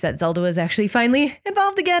 like you said, Zelda was actually finally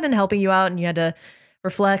involved again and helping you out, and you had to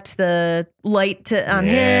reflect the light on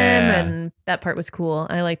him, and that part was cool.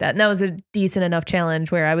 I like that. And that was a decent enough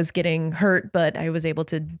challenge where I was getting hurt, but I was able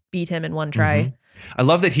to beat him in one try. I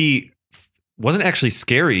love that he wasn't actually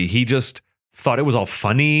scary. He just thought it was all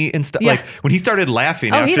funny and stuff. Yeah. Like when he started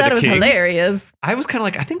laughing Oh, after he thought the it was king, hilarious. I was kind of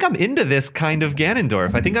like, I think I'm into this kind of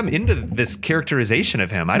Ganondorf. I think I'm into this characterization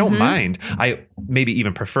of him. I don't mind. I maybe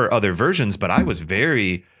even prefer other versions, but I was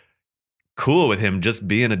very cool with him just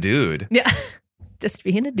being a dude. Yeah. Just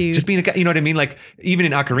being a dude. Just being a guy. You know what I mean? Like even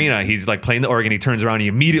in Ocarina, he's like playing the organ. He turns around. He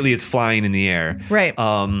immediately it's flying in the air. Right.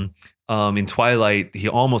 In Twilight, he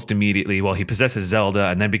almost immediately, he possesses Zelda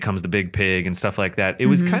and then becomes the big pig and stuff like that. It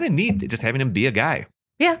was kind of neat just having him be a guy.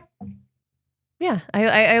 Yeah. Yeah.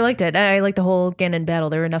 I liked it. I liked the whole Ganon battle.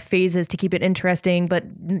 There were enough phases to keep it interesting, but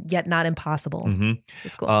yet not impossible.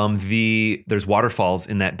 It's cool. There's waterfalls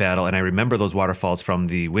in that battle, and I remember those waterfalls from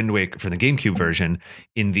the Wind Waker, from the GameCube version.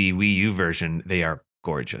 In the Wii U version, they are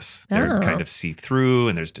gorgeous. They're kind of see-through,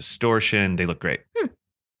 and there's distortion. They look great.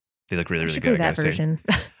 They look really, really good. Play that version.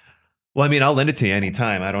 Well, I mean, I'll lend it to you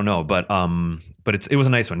anytime. I don't know, but it was a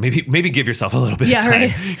nice one. Maybe give yourself a little bit of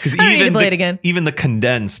time because even the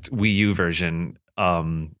condensed Wii U version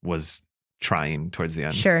was trying towards the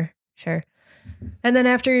end. Sure. And then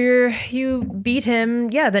after you beat him,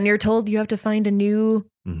 then you're told you have to find a new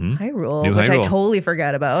Hyrule, which I totally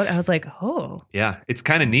forgot about. I was like, oh. Yeah, it's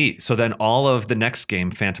kind of neat. So then all of the next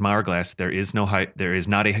game, Phantom Hourglass, there is not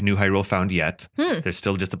a new Hyrule found yet. There's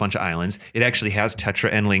still just a bunch of islands. It actually has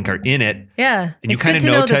Tetra and Link are in it. Yeah. And you kind of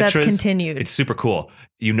know that's continued. It's super cool.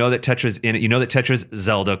 You know that Tetra's in it. You know that Tetra's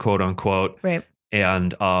Zelda, quote unquote. Right.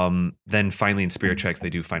 And then finally in Spirit Tracks, they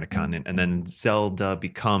do find a continent. And then Tetra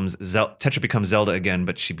becomes Zelda again,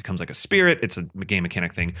 but she becomes like a spirit. It's a game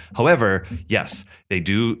mechanic thing. However, yes, they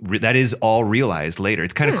do. That is all realized later.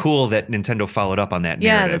 It's kind of cool that Nintendo followed up on that narrative.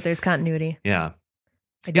 Yeah, that there's continuity. Yeah.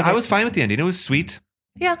 I was fine with the ending. It was sweet.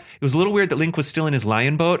 Yeah. It was a little weird that Link was still in his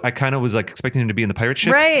lion boat. I kind of was like expecting him to be in the pirate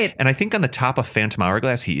ship. Right. And I think on the top of Phantom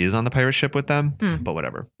Hourglass, he is on the pirate ship with them, but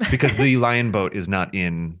whatever. Because the lion boat is not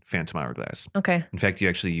in Phantom Hourglass. Okay. In fact, you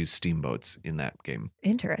actually use steamboats in that game.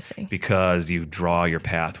 Interesting. Because you draw your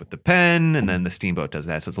path with the pen and then the steamboat does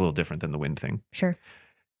that. So it's a little different than the wind thing. Sure.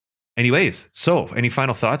 Anyways, so any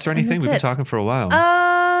final thoughts or anything? We've been talking for a while.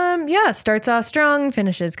 Yeah, starts off strong,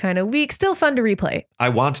 finishes kind of weak, still fun to replay. I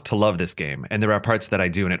want to love this game, and there are parts that I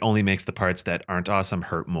do, and it only makes the parts that aren't awesome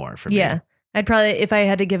hurt more for me. Yeah, I'd probably, if I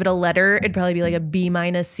had to give it a letter, it'd probably be like a B-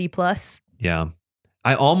 C+. Yeah.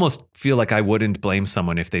 I almost feel like I wouldn't blame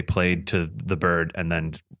someone if they played to the bird and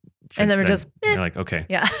then we're just, you're like, okay.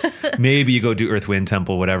 Yeah. Maybe you go do Earth, Wind,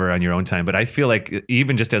 Temple, whatever on your own time. But I feel like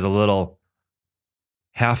even just as a little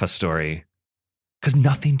half a story, because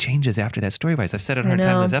nothing changes after that story-wise. I've said it 100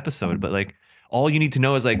 times in this episode, but like all you need to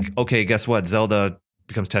know is like, okay, guess what? Zelda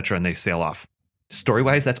becomes Tetra and they sail off.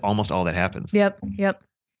 Story-wise, that's almost all that happens. Yep.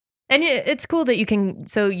 And it's cool that you can,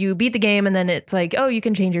 so you beat the game and then it's like, oh, you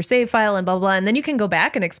can change your save file and blah, blah, and then you can go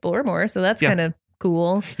back and explore more. So that's kind of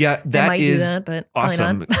cool. Yeah, that is but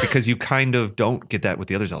awesome because you kind of don't get that with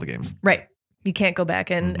the other Zelda games. Right. You can't go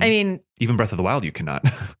back and, I mean. Even Breath of the Wild, you cannot.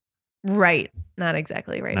 Right. Not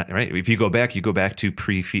exactly right. Not right. If you go back to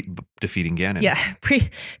defeating Ganon. Yeah.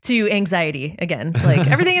 To anxiety again. Like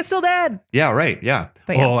everything is still bad. Yeah, right. Yeah.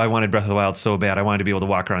 But I wanted Breath of the Wild so bad. I wanted to be able to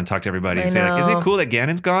walk around and talk to everybody and say, like, isn't it cool that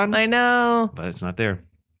Ganon's gone? I know. But it's not there.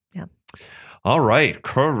 Yeah. All right.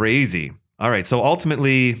 Crazy. All right. So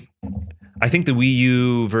ultimately, I think the Wii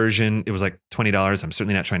U version, it was like $20. I'm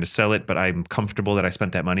certainly not trying to sell it, but I'm comfortable that I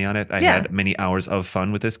spent that money on it. I had many hours of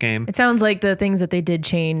fun with this game. It sounds like the things that they did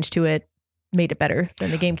change to it made it better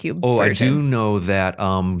than the GameCube version. I do know that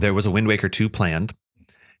there was a Wind Waker 2 planned,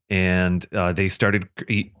 and they started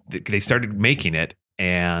making it,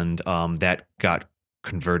 and that got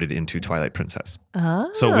converted into Twilight Princess. Oh.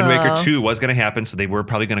 So Wind Waker 2 was going to happen, so they were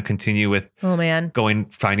probably going to continue with finding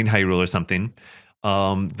Hyrule or something.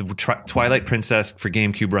 The Twilight Princess for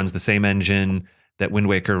GameCube runs the same engine that Wind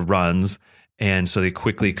Waker runs, and so they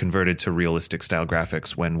quickly converted to realistic style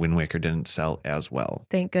graphics when Wind Waker didn't sell as well.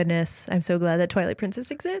 Thank goodness. I'm so glad that Twilight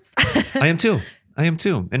Princess exists. I am too.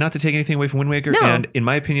 And not to take anything away from Wind Waker. No. And in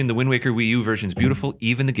my opinion, the Wind Waker Wii U version is beautiful.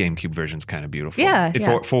 Even the GameCube version is kind of beautiful. Yeah.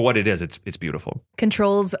 For what it is, it's beautiful.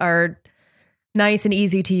 Controls are nice and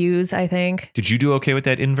easy to use, I think. Did you do okay with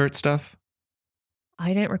that invert stuff?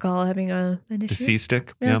 I didn't recall having an issue. The C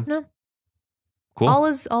stick? Yeah. No. Cool. All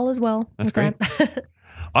is well. That's with great. That.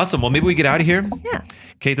 Awesome. Well, maybe we get out of here. Yeah.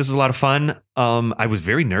 Kate, this was a lot of fun. I was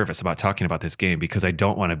very nervous about talking about this game because I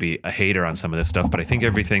don't want to be a hater on some of this stuff, but I think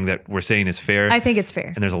everything that we're saying is fair. I think it's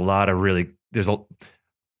fair. And there's a lot of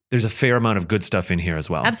there's a fair amount of good stuff in here as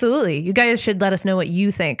well. Absolutely. You guys should let us know what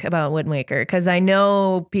you think about Wind Waker, because I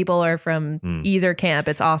know people are from either camp.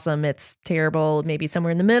 It's awesome. It's terrible. Maybe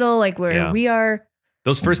somewhere in the middle, like where we are.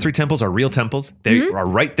 Those first 3 temples are real temples. They are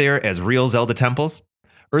right there as real Zelda temples.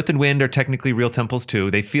 Earth and Wind are technically real temples too.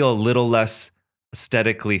 They feel a little less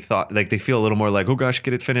aesthetically thought, like they feel a little more like, oh gosh,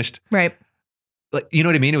 get it finished. Right. Like, you know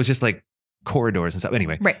what I mean? It was just like corridors and stuff.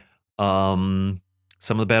 Anyway. Right. Some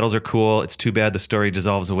of the battles are cool. It's too bad the story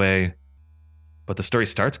dissolves away, but the story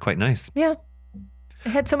starts quite nice. Yeah. It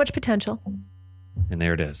had so much potential. And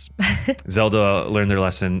there it is. Zelda learned their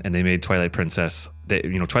lesson and they made Twilight Princess.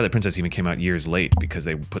 Twilight Princess even came out years late because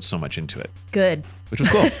they put so much into it. Good. Which was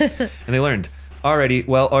cool. And they learned. Alrighty.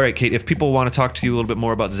 Well, all right, Kate, if people want to talk to you a little bit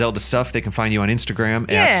more about Zelda stuff, they can find you on Instagram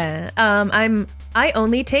I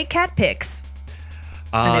only take cat pics.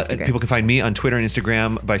 People can find me on Twitter and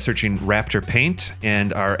Instagram by searching Raptor Paint.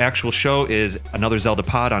 And our actual show is Another Zelda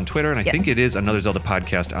Pod on Twitter. And I think it is Another Zelda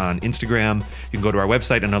Podcast on Instagram. You can go to our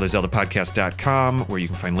website, anotherzeldapodcast.com, where you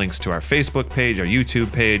can find links to our Facebook page, our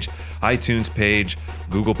YouTube page, iTunes page,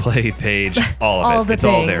 Google Play page, all of it. It's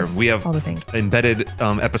all there. We have embedded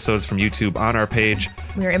episodes from YouTube on our page.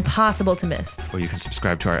 We're impossible to miss. Or you can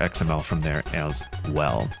subscribe to our XML from there as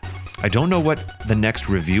well. I don't know what the next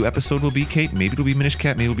review episode will be, Kate. Maybe it'll be Minish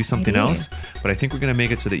Cap, maybe it'll be something else. But I think we're going to make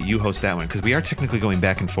it so that you host that one, because we are technically going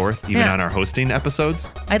back and forth, even on our hosting episodes.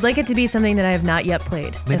 I'd like it to be something that I have not yet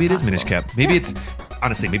played. Maybe it is Minish Cap. Maybe it's,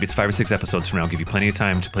 honestly, maybe it's 5 or 6 episodes from now. I'll give you plenty of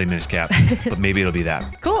time to play Minish Cap, but maybe it'll be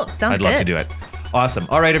that. Cool. Sounds good. I'd love to do it. Awesome.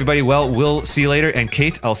 All right, everybody. Well, we'll see you later. And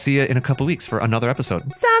Kate, I'll see you in a couple weeks for another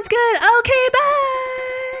episode. Sounds good. Okay,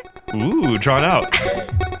 bye. Ooh, drawn out.